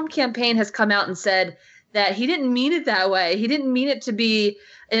the Trump campaign has come out and said that he didn't mean it that way. He didn't mean it to be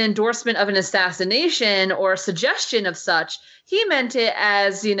an endorsement of an assassination or a suggestion of such. He meant it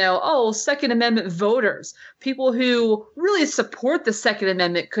as, you know, Second Amendment voters, people who really support the Second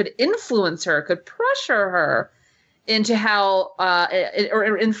Amendment could influence her, could pressure her into how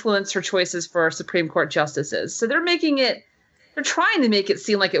or influence her choices for Supreme Court justices. So they're trying to make it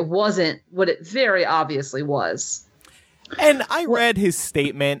seem like it wasn't what it very obviously was. And I read his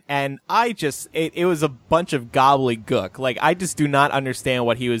statement, and it was a bunch of gobbledygook. Like, I just do not understand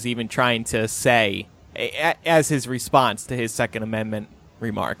what he was even trying to say as his response to his Second Amendment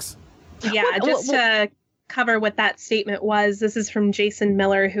remarks. Yeah, to cover what that statement was, this is from Jason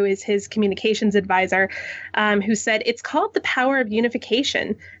Miller, who is his communications advisor, who said, "It's called the power of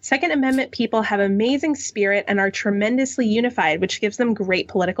unification. Second Amendment people have amazing spirit and are tremendously unified, which gives them great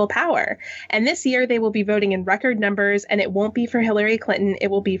political power. And this year they will be voting in record numbers, and it won't be for Hillary Clinton,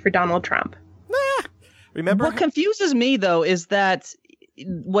 it will be for Donald Trump." Remember? What confuses me, though, is that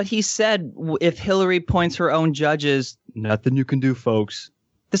what he said, if Hillary appoints her own judges, nothing you can do, folks.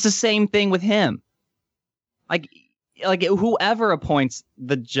 It's the same thing with him. Like whoever appoints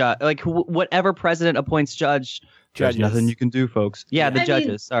the judge, whatever president appoints judges, there's nothing you can do, folks. Yeah, the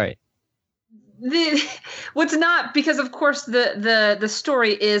judges. Sorry. What's not, because of course the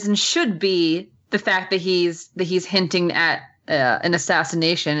story is and should be the fact that he's hinting at an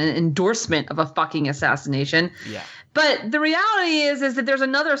assassination, an endorsement of a fucking assassination. Yeah. But the reality is that there's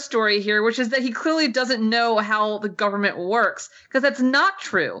another story here, which is that he clearly doesn't know how the government works, because that's not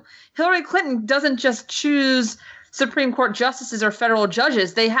true. Hillary Clinton doesn't just choose Supreme Court justices or federal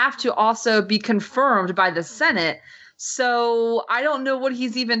judges. They have to also be confirmed by the Senate. So I don't know what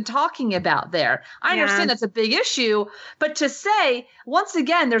he's even talking about there. I understand that's a big issue, but to say, once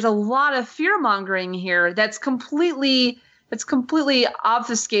again, there's a lot of fear-mongering here that's completely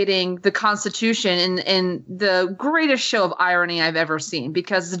obfuscating the Constitution in the greatest show of irony I've ever seen,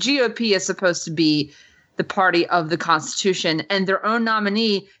 because the GOP is supposed to be the party of the Constitution, and their own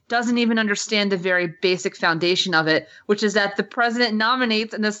nominee doesn't even understand the very basic foundation of it, which is that the president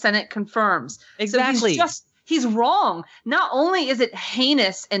nominates and the Senate confirms. Exactly. So he's wrong. Not only is it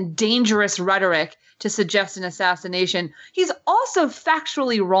heinous and dangerous rhetoric to suggest an assassination, he's also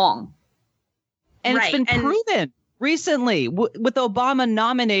factually wrong. And it's been proven recently with Obama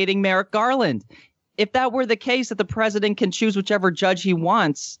nominating Merrick Garland. If that were the case, that the president can choose whichever judge he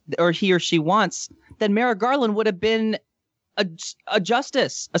wants, or he or she wants, then Merrick Garland would have been a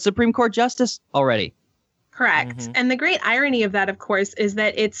justice, a Supreme Court justice already. Correct. Mm-hmm. And the great irony of that, of course, is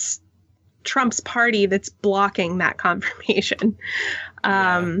that it's Trump's party that's blocking that confirmation.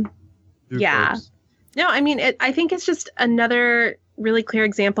 No, I mean, I think it's just another really clear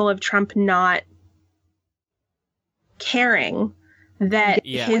example of Trump not caring that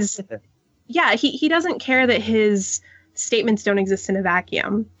he doesn't care that his statements don't exist in a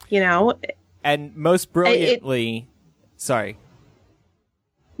vacuum, you know? And most brilliantly, sorry.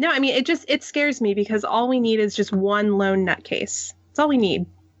 No, I mean, it scares me, because all we need is just one lone nutcase. That's all we need.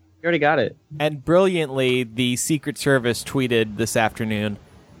 You already got it. And brilliantly, the Secret Service tweeted this afternoon,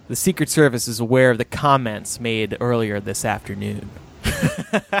 the Secret Service is aware of the comments made earlier this afternoon.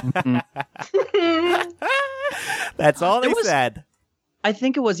 Mm-hmm. That's all they said. I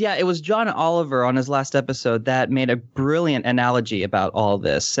think it was John Oliver on his last episode that made a brilliant analogy about all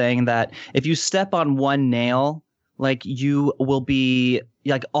this, saying that if you step on one nail, like you will be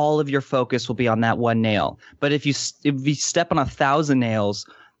like all of your focus will be on that one nail. But if you step on 1,000 nails,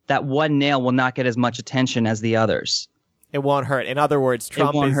 that one nail will not get as much attention as the others. It won't hurt. In other words,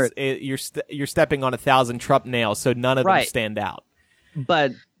 Trump you're stepping on 1,000 Trump nails, so none of them stand out.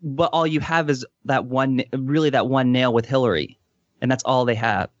 But all you have is that one nail with Hillary, and that's all they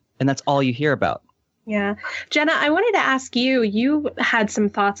have, and that's all you hear about. Yeah. Jenna, I wanted to ask you, you had some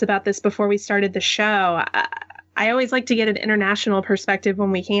thoughts about this before we started the show. I always like to get an international perspective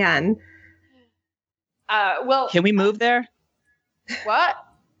when we can. Well, can we move there? What?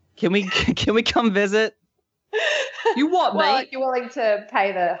 Can we come visit? You what, well, mate? If you're willing to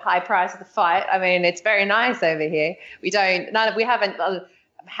pay the high price of the fight, I mean, it's very nice over here. We haven't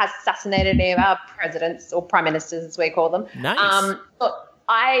assassinated any of our presidents or prime ministers, as we call them. Nice. Look,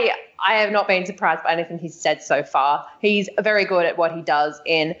 I have not been surprised by anything he's said so far. He's very good at what he does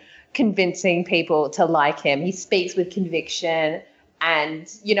in convincing people to like him. He speaks with conviction, and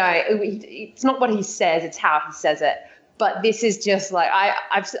it's not what he says; it's how he says it. But this is just like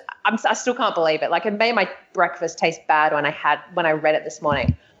I still can't believe it. Like, it made my breakfast taste bad when I read it this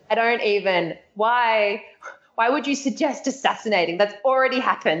morning. I don't even why would you suggest assassinating? That's already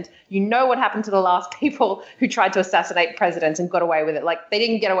happened. You know what happened to the last people who tried to assassinate presidents and got away with it. Like, they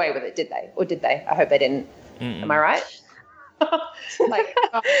didn't get away with it, did they? Or did they? I hope they didn't. Am I right?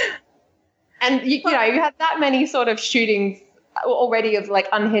 And you have that many sort of shootings already of like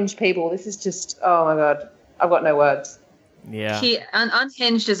unhinged people. This is just, oh my God, I've got no words. Yeah.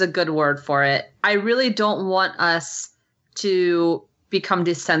 Unhinged is a good word for it. I really don't want us to become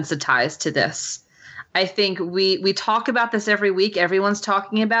desensitized to this. I think we talk about this every week. Everyone's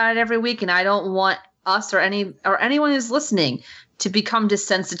talking about it every week, and I don't want us or anyone who's listening to become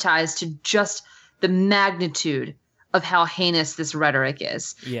desensitized to just the magnitude of how heinous this rhetoric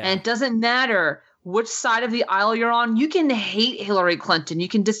is. Yeah. And it doesn't matter which side of the aisle you're on. You can hate Hillary Clinton. You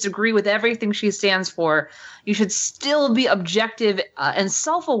can disagree with everything she stands for. You should still be objective and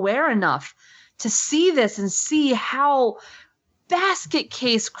self-aware enough to see this and see how basket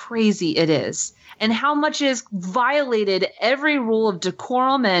case crazy it is, and how much is violated every rule of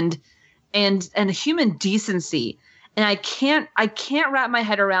decorum and human decency. And I can't wrap my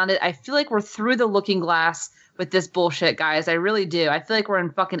head around it. I feel like we're through the looking glass with this bullshit, guys. I really do. I feel like we're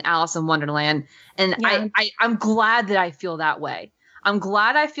in fucking Alice in Wonderland. And yeah. I'm glad that I feel that way. I'm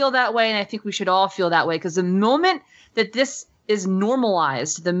glad I feel that way, and I think we should all feel that way, because the moment that this is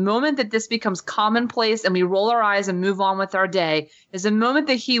normalized, the moment that this becomes commonplace and we roll our eyes and move on with our day, is the moment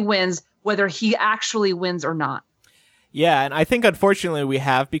that he wins, whether he actually wins or not. Yeah, and I think unfortunately we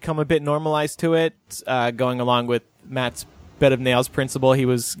have become a bit normalized to it, going along with Matt's bed of nails principle he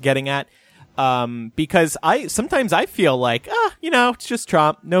was getting at. Because sometimes I feel like, it's just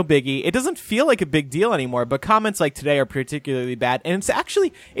Trump, no biggie. It doesn't feel like a big deal anymore, but comments like today are particularly bad. And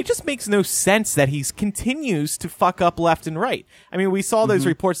it just makes no sense that he continues to fuck up left and right. I mean, we saw those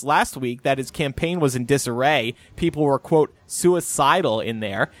reports last week that his campaign was in disarray. People were, quote, suicidal in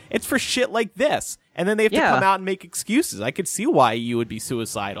there. It's for shit like this. And then they have to come out and make excuses. I could see why you would be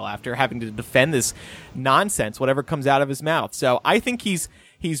suicidal after having to defend this nonsense, whatever comes out of his mouth. So I think he's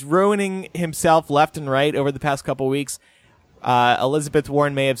ruining himself left and right over the past couple weeks. Elizabeth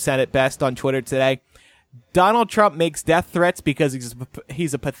Warren may have said it best on Twitter today. Donald Trump makes death threats because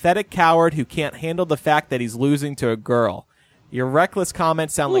he's a pathetic coward who can't handle the fact that he's losing to a girl. Your reckless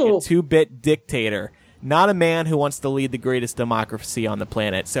comments sound like a 2-bit dictator, not a man who wants to lead the greatest democracy on the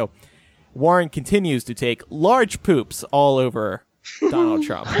planet. So Warren continues to take large poops all over Donald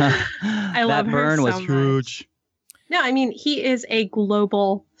Trump. I love that burn her was so huge. No, I mean, he is a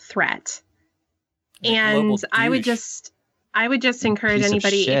global threat. And I would just encourage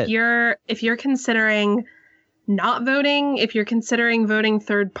anybody, if you're considering not voting, if you're considering voting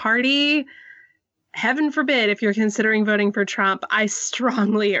third party, heaven forbid, if you're considering voting for Trump, I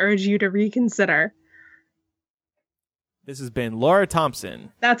strongly urge you to reconsider. This has been Laura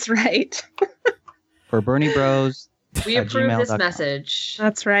Thompson. That's right. For Bernie Bros. We approve this message.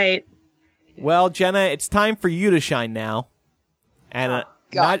 That's right. Well, Jenna, it's time for you to shine now. And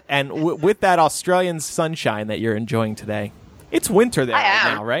with that Australian sunshine that you're enjoying today. It's winter there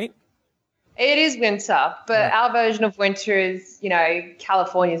right now, right? It is winter, but our version of winter is,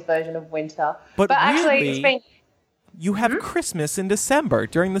 California's version of winter. But actually, it's been... You have Christmas in December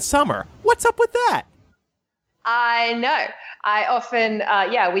during the summer. What's up with that? I know. I often,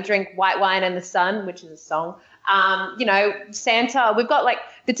 we drink white wine in the sun, which is a song. Santa, we've got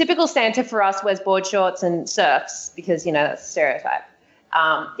the typical Santa for us wears board shorts and surfs because, that's a stereotype.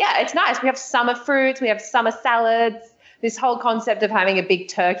 it's nice. We have summer fruits, we have summer salads. This whole concept of having a big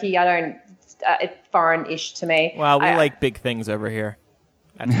turkey, it's foreign-ish to me. Well, we like big things over here.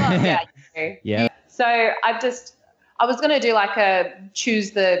 Yeah, you do. Yeah. So I was going to do like a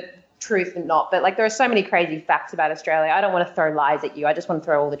choose the truth and not, but like there are so many crazy facts about Australia. I don't want to throw lies at you. I just want to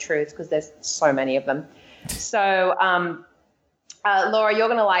throw all the truths because there's so many of them. So, Laura, you're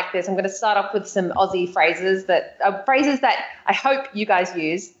going to like this. I'm going to start off with some Aussie phrases that I hope you guys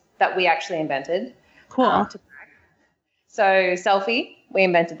use that we actually invented. Cool. So selfie, we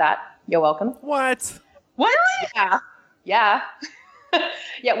invented that. You're welcome. What? Yeah.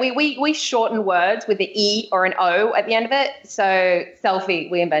 Yeah, we shorten words with the E or an O at the end of it. So selfie,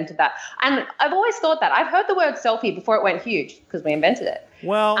 we invented that. And I've always thought that. I've heard the word selfie before it went huge because we invented it.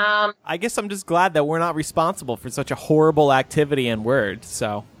 Well, I guess I'm just glad that we're not responsible for such a horrible activity and word.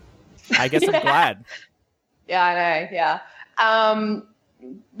 So I guess I'm glad. Yeah, I know. Yeah.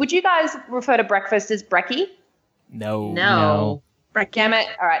 Would you guys refer to breakfast as brekkie? No. Damn it.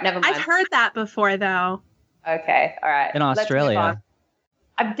 All right, never mind. I've heard that before, though. Okay, all right. In Australia.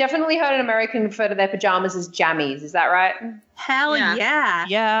 I've definitely heard an American refer to their pajamas as jammies. Is that right? Hell yeah.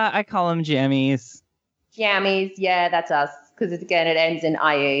 Yeah, I call them jammies. Jammies, yeah, that's us. Because, again, it ends in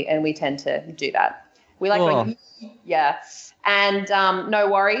IE, and we tend to do that. We like going, yeah. And no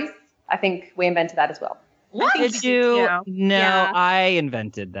worries. I think we invented that as well. What? Did you? No, Yeah. I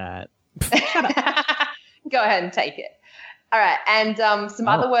invented that. Go ahead and take it. All right, and some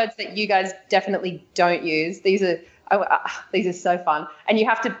other words that you guys definitely don't use. These are so fun, and you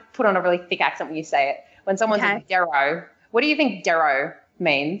have to put on a really thick accent when you say it. When someone's a Dero, what do you think Dero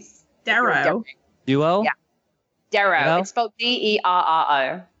means? Dero. Duo? Yeah. Dero. Hello? It's spelled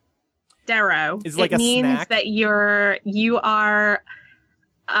Derro. Dero. Is like it a means snack? that you are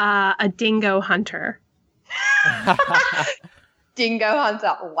a dingo hunter. Dingo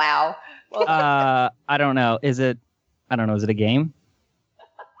hunter. Wow. Well, I don't know. Is it a game?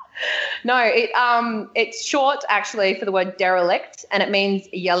 no, it's short actually for the word derelict, and it means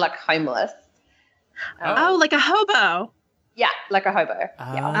you're like homeless. Oh, like a hobo. Yeah, like a hobo.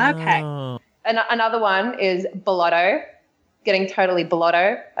 Yeah. Okay. And another one is blotto, getting totally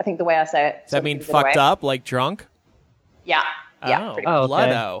blotto. I think the way I say it. Does that mean fucked up, like drunk? Yeah. Yeah. Oh, pretty much.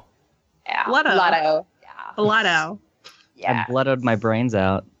 blotto. Yeah. Blotto. Blotto. Yeah. Blotto. Yeah. I blooded my brains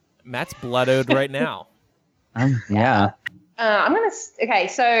out. Matt's blottoed right now. Yeah. I'm gonna. Okay,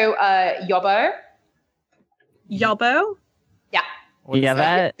 so yobbo. Yobbo? Yeah. Yeah,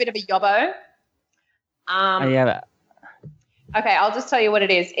 that. A bit of a yobbo. Yeah. Okay, I'll just tell you what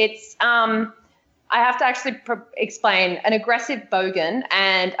it is. It's I have to actually explain an aggressive bogan,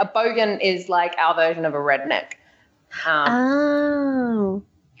 and a bogan is like our version of a redneck. Oh.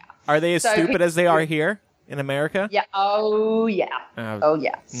 Are they as So stupid as they are here in America? Yeah. Oh yeah. Oh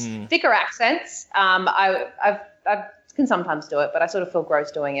yeah. Thicker accents. I can sometimes do it, but I sort of feel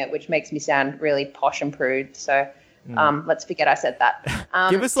gross doing it, which makes me sound really posh and prude. So let's forget I said that.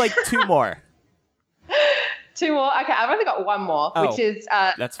 Give us like two more. Two more. Okay, I've only got one more, which is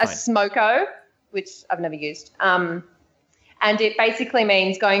that's a fine. smoko, which I've never used. And it basically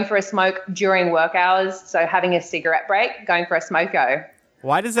means going for a smoke during work hours. So having a cigarette break, going for a smoko.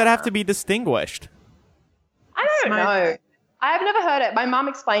 Why does that have to be distinguished? I don't know. I have never heard it. My mum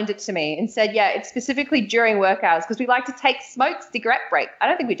explained it to me and said, yeah, it's specifically during work hours because we like to take cigarette break. I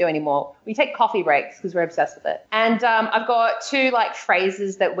don't think we do anymore. We take coffee breaks because we're obsessed with it. And I've got two like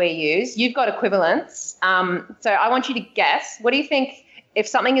phrases that we use. You've got equivalents. So I want you to guess. What do you think if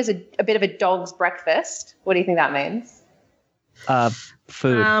something is a bit of a dog's breakfast? What do you think that means?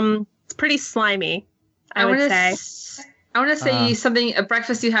 Food. It's pretty slimy, I would say. I want to say something, a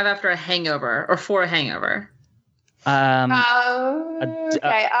breakfast you have after a hangover or for a hangover. Okay.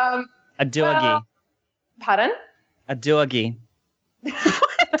 A doogie. Pardon? A doogie.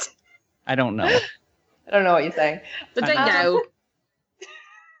 What? I don't know. I don't know what you're saying. The dingo.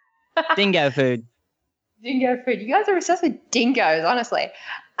 Dingo food. Dingo food. You guys are obsessed with dingoes, honestly.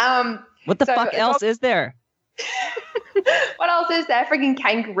 What the fuck else is there? What else is there? Freaking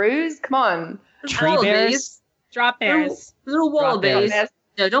kangaroos? Come on. Tree bears? Drop bears. Little wallabies. bears.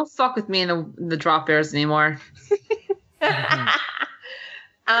 No, don't fuck with me in the drop bears anymore.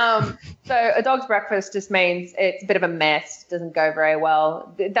 So a dog's breakfast just means it's a bit of a mess. Doesn't go very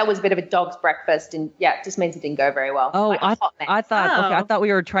well. That was a bit of a dog's breakfast, and yeah, it just means it didn't go very well. Oh, Like a hot mess. I thought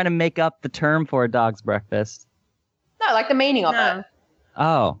we were trying to make up the term for a dog's breakfast. No, like the meaning of it.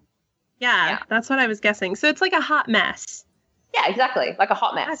 Oh. Yeah, that's what I was guessing. So it's like a hot mess. Yeah, exactly. Like a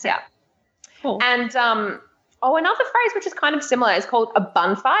hot mess. Yeah. Cool. And another phrase which is kind of similar is called a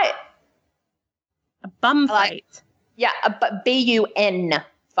bun fight. A bum fight. Yeah, but BUN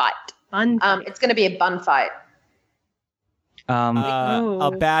fight. Bun fight. It's going to be a bun fight.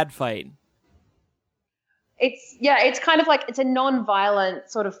 A bad fight. It's kind of like it's a non-violent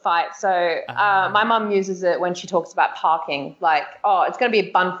sort of fight. So my mum uses it when she talks about parking. Like, oh, it's going to be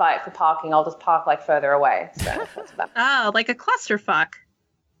a bun fight for parking. I'll just park like further away. So that's about Oh, like a clusterfuck.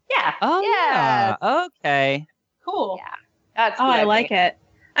 Yeah. Oh, yeah. Okay. Cool. Yeah. That's Oh, I like it.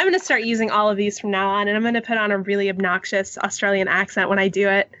 I'm going to start using all of these from now on, and I'm going to put on a really obnoxious Australian accent when I do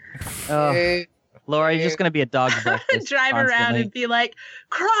it. Oh, Laura, you're just going to be a dog breakfast. Drive around and be like,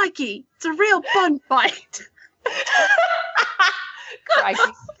 crikey, it's a real bun fight.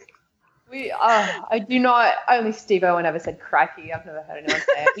 Crikey. I do not, only Steve Owen ever said crikey. I've never heard anyone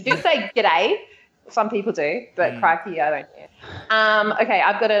say it. We do say g'day. Some people do, but crikey, I don't hear. Okay,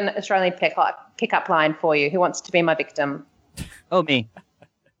 I've got an Australian pickup line for you. Who wants to be my victim? Oh, me.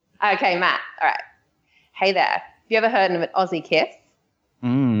 Okay, Matt. All right. Hey there. Have you ever heard of an Aussie kiss?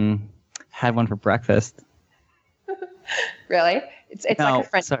 Had one for breakfast. Really? It's No, like a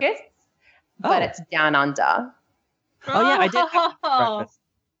French sorry. kiss, but it's down under. Oh, yeah, I did have one for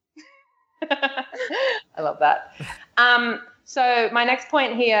breakfast. I love that. So my next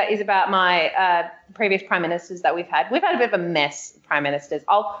point here is about my previous prime ministers that we've had. We've had a bit of a mess, prime ministers.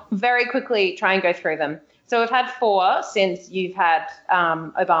 I'll very quickly try and go through them. So we've had 4 since you've had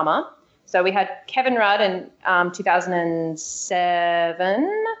Obama. So we had Kevin Rudd in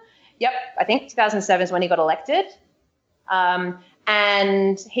 2007. Yep, I think 2007 is when he got elected.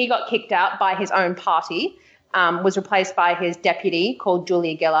 And he got kicked out by his own party, was replaced by his deputy called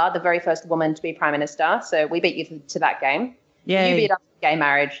Julia Gillard, the very first woman to be prime minister. So we beat you to that game. Yay. You beat us to gay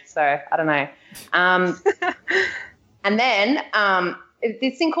marriage, so I don't know. And then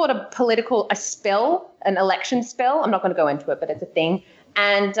this thing called a spill, an election spill. I'm not going to go into it, but it's a thing.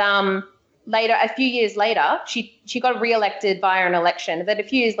 And later, a few years later, she got reelected via an election. Then a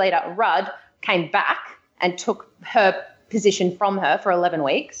few years later, Rudd came back and took her position from her for 11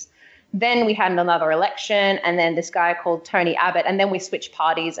 weeks. Then we had another election, and then this guy called Tony Abbott, and then we switched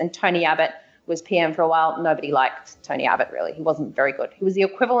parties, and Tony Abbott was PM for a while. Nobody liked Tony Abbott, really. He wasn't very good. He was the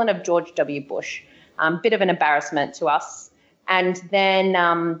equivalent of George W. Bush. Bit of an embarrassment to us. And then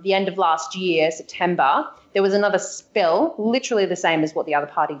the end of last year, September, there was another spill, literally the same as what the other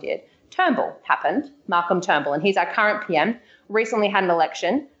party did. Turnbull happened, Malcolm Turnbull, and he's our current PM, recently had an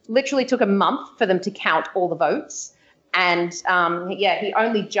election, literally took a month for them to count all the votes. And, he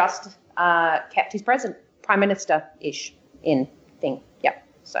only just kept his prime minister-ish in thing. Yep,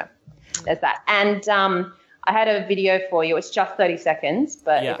 so there's that. And I had a video for you. It's just 30 seconds,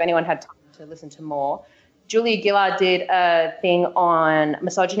 but if anyone had time to listen to more. Julia Gillard did a thing on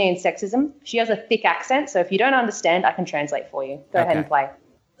misogyny and sexism. She has a thick accent, so if you don't understand, I can translate for you. Go ahead and play.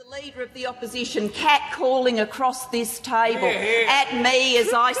 The Leader of the Opposition catcalling across this table at me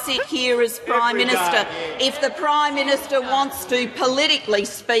as I sit here as Prime Minister. If the Prime Minister wants to, politically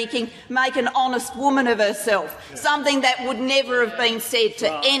speaking, make an honest woman of herself, something that would never have been said to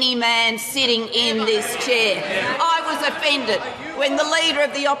any man sitting in this chair. I was offended when the Leader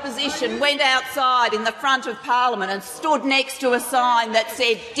of the Opposition went outside in the front of Parliament and stood next to a sign that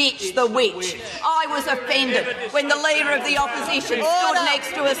said, "Ditch the witch." I was offended when the Leader of the Opposition stood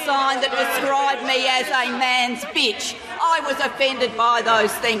next to a sign that described me as a man's bitch. I was offended by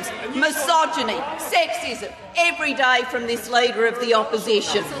those things. Misogyny, sexism, every day from this Leader of the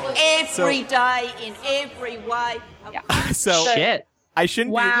Opposition. Every day, in every way. Shit. I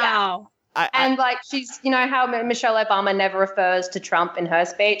shouldn't be... Wow. And she's, how Michelle Obama never refers to Trump in her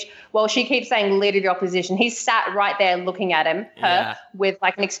speech. Well, she keeps saying Leader of the Opposition. He's sat right there looking at her with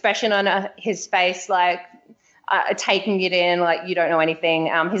an expression on his face, taking it in, you don't know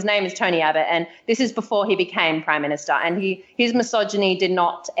anything. His name is Tony Abbott, and this is before he became Prime Minister. And his misogyny did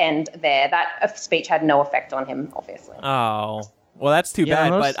not end there. That speech had no effect on him, obviously. Oh. Well, that's too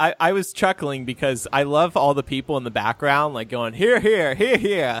bad, but I was chuckling because I love all the people in the background, going, here, here, here,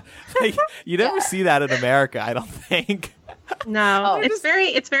 here. You never see that in America, I don't think. No,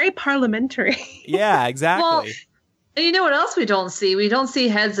 it's very parliamentary. Yeah, exactly. Well, you know what else we don't see? We don't see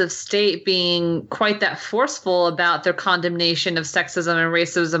heads of state being quite that forceful about their condemnation of sexism and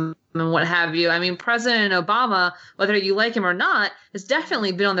racism and what have you. I mean, President Obama, whether you like him or not, has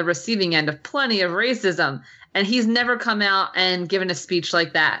definitely been on the receiving end of plenty of racism. And he's never come out and given a speech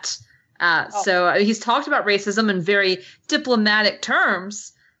like that. So he's talked about racism in very diplomatic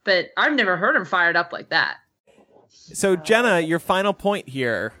terms, but I've never heard him fired up like that. So, Jenna, your final point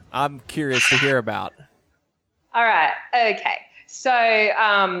here, I'm curious to hear about. All right. Okay. So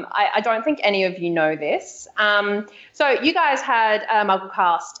I don't think any of you know this. So you guys had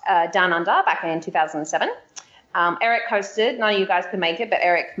Mugglecast Down Under back in 2007. Eric hosted. None of you guys could make it, but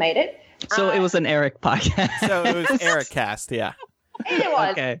Eric made it. So it was an Eric podcast. So it was Eric Cast, yeah. It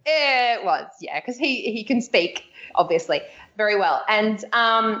was. Okay. It was, yeah, because he can speak, obviously, very well. And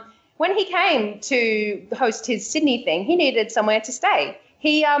when he came to host his Sydney thing, he needed somewhere to stay.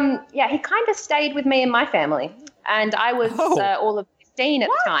 He kind of stayed with me and my family. And I was all of 15 at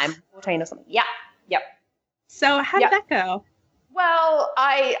the time, 14 or something. Yeah, yep. So how did that go? Well,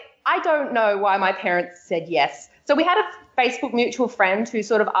 I don't know why my parents said yes. So we had a Facebook mutual friend who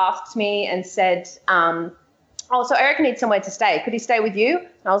sort of asked me and said, so Eric needs somewhere to stay. Could he stay with you? And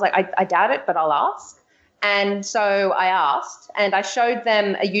I was like, I doubt it, but I'll ask. And so I asked, and I showed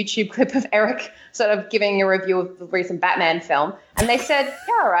them a YouTube clip of Eric sort of giving a review of the recent Batman film. And they said,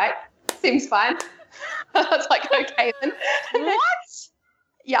 yeah, all right, seems fine. I was like, okay then. What?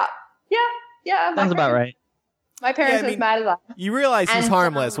 Yeah. Sounds about right. My parents were as mad as I. You realize he's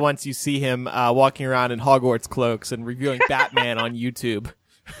harmless once you see him walking around in Hogwarts cloaks and reviewing Batman on YouTube.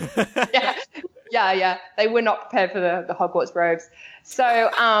 Yeah. They were not prepared for the Hogwarts robes. So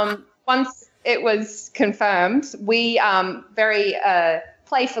once it was confirmed, we very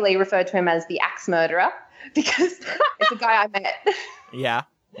playfully referred to him as the axe murderer because it's a guy I met. Yeah.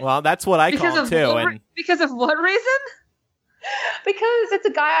 Well, that's what I call him too. Because of what reason? Because it's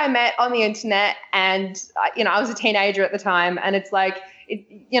a guy I met on the internet, and I was a teenager at the time, and it's like,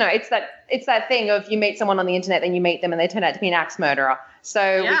 it's that thing of you meet someone on the internet, then you meet them, and they turn out to be an axe murderer.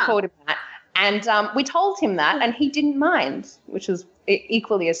 So we called him that, and we told him that, and he didn't mind, which was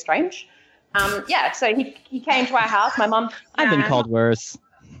equally as strange. So he came to our house. My mum. I've been called worse.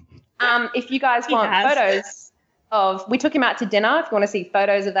 If you guys want photos of, we took him out to dinner. If you want to see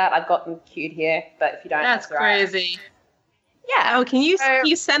photos of that, I've got them queued here. But if you don't, that's crazy. Yeah. Oh, can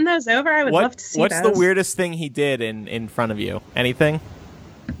you send those over? I would love to see What's those. the weirdest thing he did in front of you? Anything?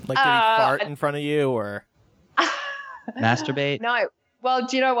 Like did he fart in front of you or masturbate? No. Well,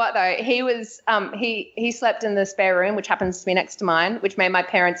 do you know what though? He was he slept in the spare room, which happens to be next to mine, which made my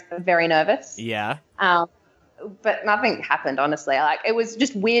parents very nervous. Yeah. But nothing happened, honestly. It was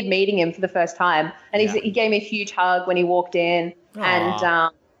just weird meeting him for the first time, and he gave me a huge hug when he walked in. Aww.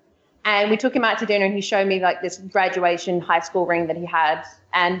 And we took him out to dinner, and he showed me like this graduation high school ring that he had.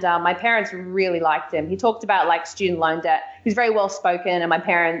 And my parents really liked him. He talked about like student loan debt. He was very well spoken, and my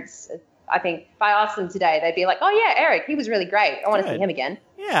parents, I think, if I asked them today, they'd be like, "Oh yeah, Eric, he was really great. I want to see him again."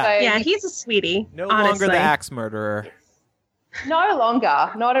 Yeah, So he's a sweetie. No honestly. longer the axe murderer. No longer,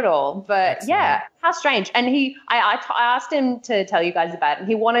 not at all. But yeah, how strange. And I asked him to tell you guys about it, and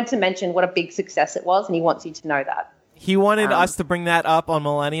he wanted to mention what a big success it was, and he wants you to know that. He wanted us to bring that up on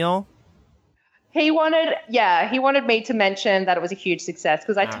Millennial. He wanted me to mention that it was a huge success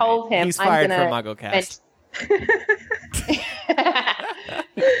because I told him he's fired I'm from MuggleCast.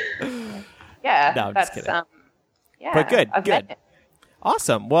 Yeah, No, I'm just kidding. Yeah, But good, I've met good. him.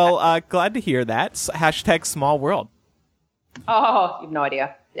 Awesome. Well, glad to hear that. Hashtag small world. Oh, you have no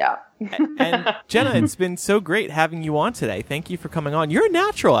idea. Yeah. And Jenna, it's been so great having you on today. Thank you for coming on. You're a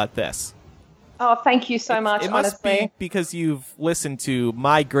natural at this. Oh, thank you so much, It must honestly. be because you've listened to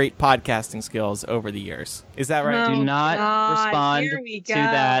my great podcasting skills over the years. Is that right? Do not respond here we to go.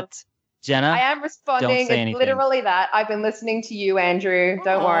 that, Jenna. I am responding. Don't say It's anything. literally that. I've been listening to you, Andrew.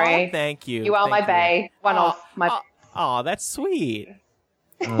 Don't worry. Thank you. You are my bae. One of my. Oh, that's sweet.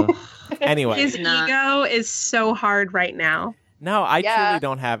 Anyway. His ego is so hard right now. No, I truly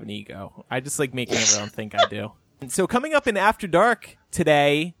don't have an ego. I just like making everyone think I do. So coming up in After Dark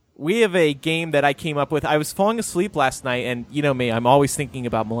today, we have a game that I came up with. I was falling asleep last night, and you know me, I'm always thinking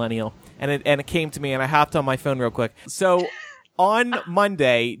about Millennial. And it came to me, and I hopped on my phone real quick. So on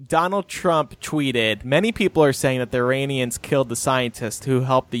Monday, Donald Trump tweeted, many people are saying that the Iranians killed the scientist who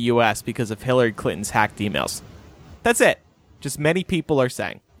helped the U.S. because of Hillary Clinton's hacked emails. That's it. Just many people are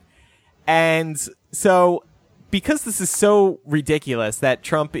saying. And so because this is so ridiculous that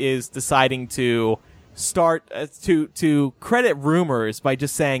Trump is deciding to start to credit rumors by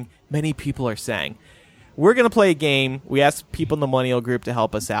just saying many people are saying, we're going to play a game. We asked people in the Millennial group to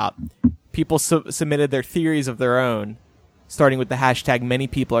help us out. People submitted their theories of their own, starting with the hashtag many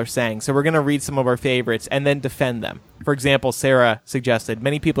people are saying. So we're going to read some of our favorites and then defend them. For example, Sarah suggested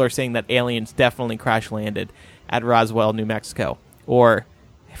many people are saying that aliens definitely crash landed at Roswell, New Mexico. Or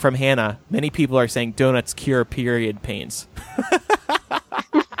from Hannah, many people are saying donuts cure period pains.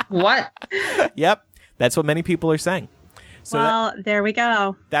 What? Yep. That's what many people are saying. So well, there we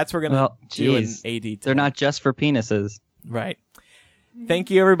go. That's what we're going to do in AD today. They're not just for penises. Right.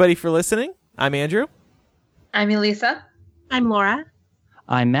 Thank you, everybody, for listening. I'm Andrew. I'm Elisa. I'm Laura.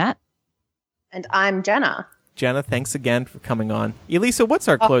 I'm Matt. And I'm Jenna. Jenna, thanks again for coming on. Elisa, what's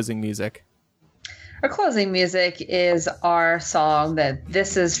our closing music? Our closing music is our song that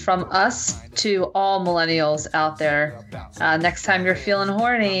this is from us to all millennials out there. Next time you're feeling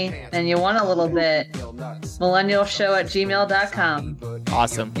horny and you want a little bit, millennialshow@gmail.com.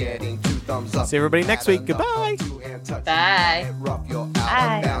 Awesome. See everybody next week. Goodbye. Bye.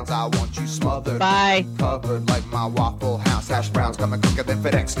 Bye. Bye. Covered like my Waffle House. Hash browns coming quicker than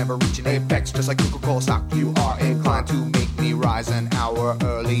FedEx. Never reaching apex. Just like Coca-Cola stock. You are inclined to make me rise an hour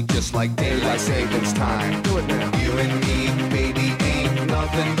early. Just like daylight savings time. Do it now. You and me, baby, ain't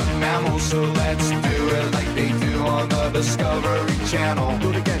nothing but mammals. So let's do it like they do on the Discovery Channel. Do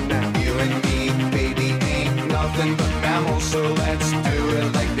it again now. You and me, baby, ain't nothing but mammals. So let's do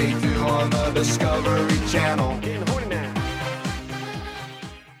it like they do on the Discovery Channel.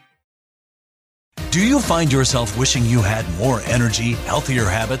 Do you find yourself wishing you had more energy, healthier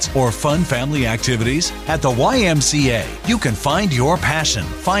habits, or fun family activities? At the YMCA, you can find your passion,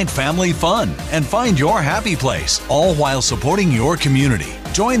 find family fun, and find your happy place, all while supporting your community.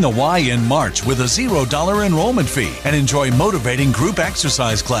 Join the Y in March with a $0 enrollment fee and enjoy motivating group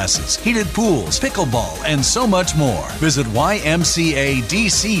exercise classes, heated pools, pickleball, and so much more. Visit ymcadc.org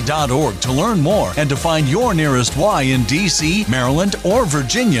to learn more and to find your nearest Y in DC, Maryland, or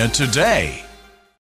Virginia today.